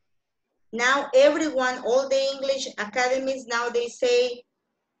 right? Now everyone, all the English academies, now they say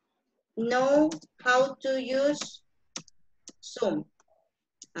know how to use Zoom.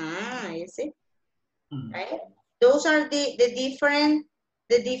 You see, right? Those are the different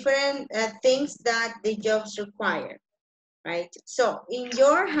things that the jobs require, right? So in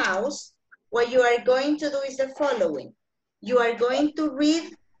your house, what you are going to do is the following. You are going to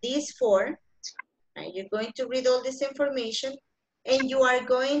read these 4, right? You're going to read all this information, and you are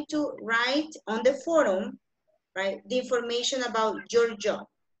going to write on the forum, right, the information about your job,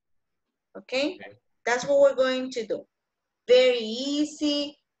 okay? That's what we're going to do. Very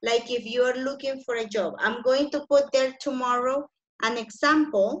easy, like if you're looking for a job. I'm going to put there tomorrow an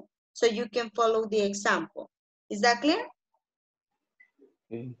example so you can follow the example. Is that clear?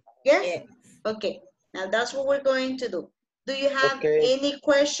 Yes? Okay, now that's what we're going to do. Do you have any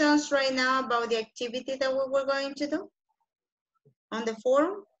questions right now about the activity that we were going to do on the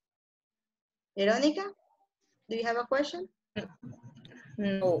forum? Veronica, do you have a question?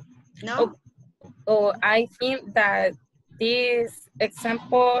 No. No? Oh, I think that this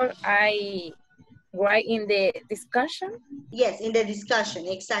example I write in the discussion. Yes, in the discussion,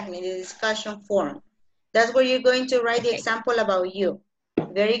 exactly, in the discussion forum. That's where you're going to write the example about you.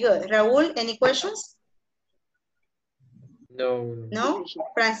 Very good. Raúl, any questions? No. No?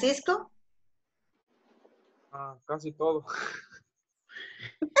 Francisco? Casi todo.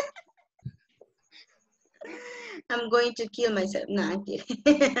 I'm going to kill myself. No, I'm kidding.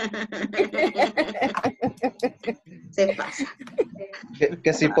 Se pasa.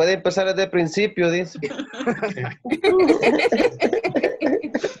 Que si puede empezar desde el principio, dice.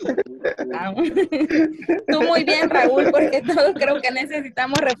 Tú muy bien, Raúl, porque todos creo que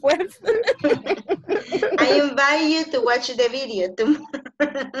necesitamos refuerzo. I invite you to watch the video tomorrow.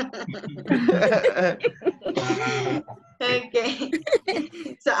 Okay.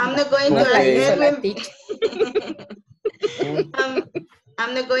 So I'm not going to ask Edwin.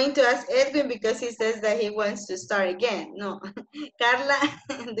 I'm not going to ask Edwin because he says that he wants to start again. No. Carla,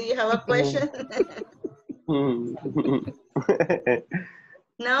 do you have a question?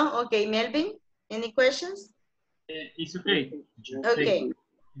 No? Okay, Melvin, any questions? It's okay. Okay.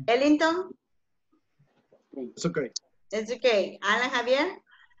 Ellington? It's okay. It's okay. Alan Javier?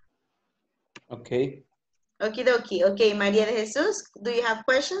 Okay. Okie dokie. Okay, María de Jesús, do you have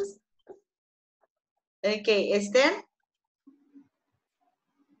questions? Okay, Esther?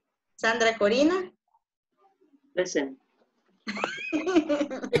 Sandra Corina? Listen.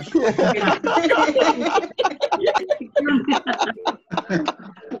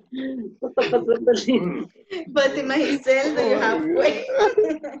 Fatima Giselle, do you have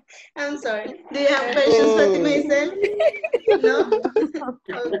questions? I'm sorry. Do you have questions, Fatima Giselle? No?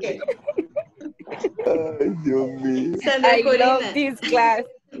 Okay. Ay, Dios mío. Sandra I Corina. love this class.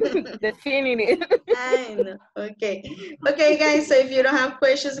 Definitive. I know. Okay. Okay, guys, so if you don't have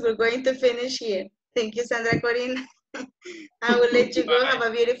questions, we're going to finish here. Thank you, Sandra Corina. I will let you go. Have a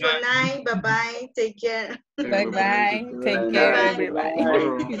beautiful night. Bye-bye. Take care. Bye-bye. Take care, everybody.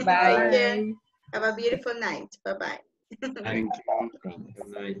 Take Bye. care. Have a beautiful night. Bye-bye. Thank you. Good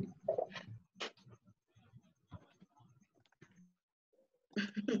night.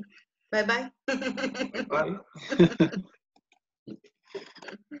 Bye-bye. Bye.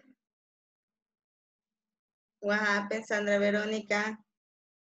 What happened, Sandra Veronica?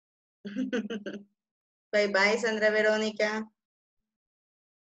 Bye-bye, Sandra Veronica.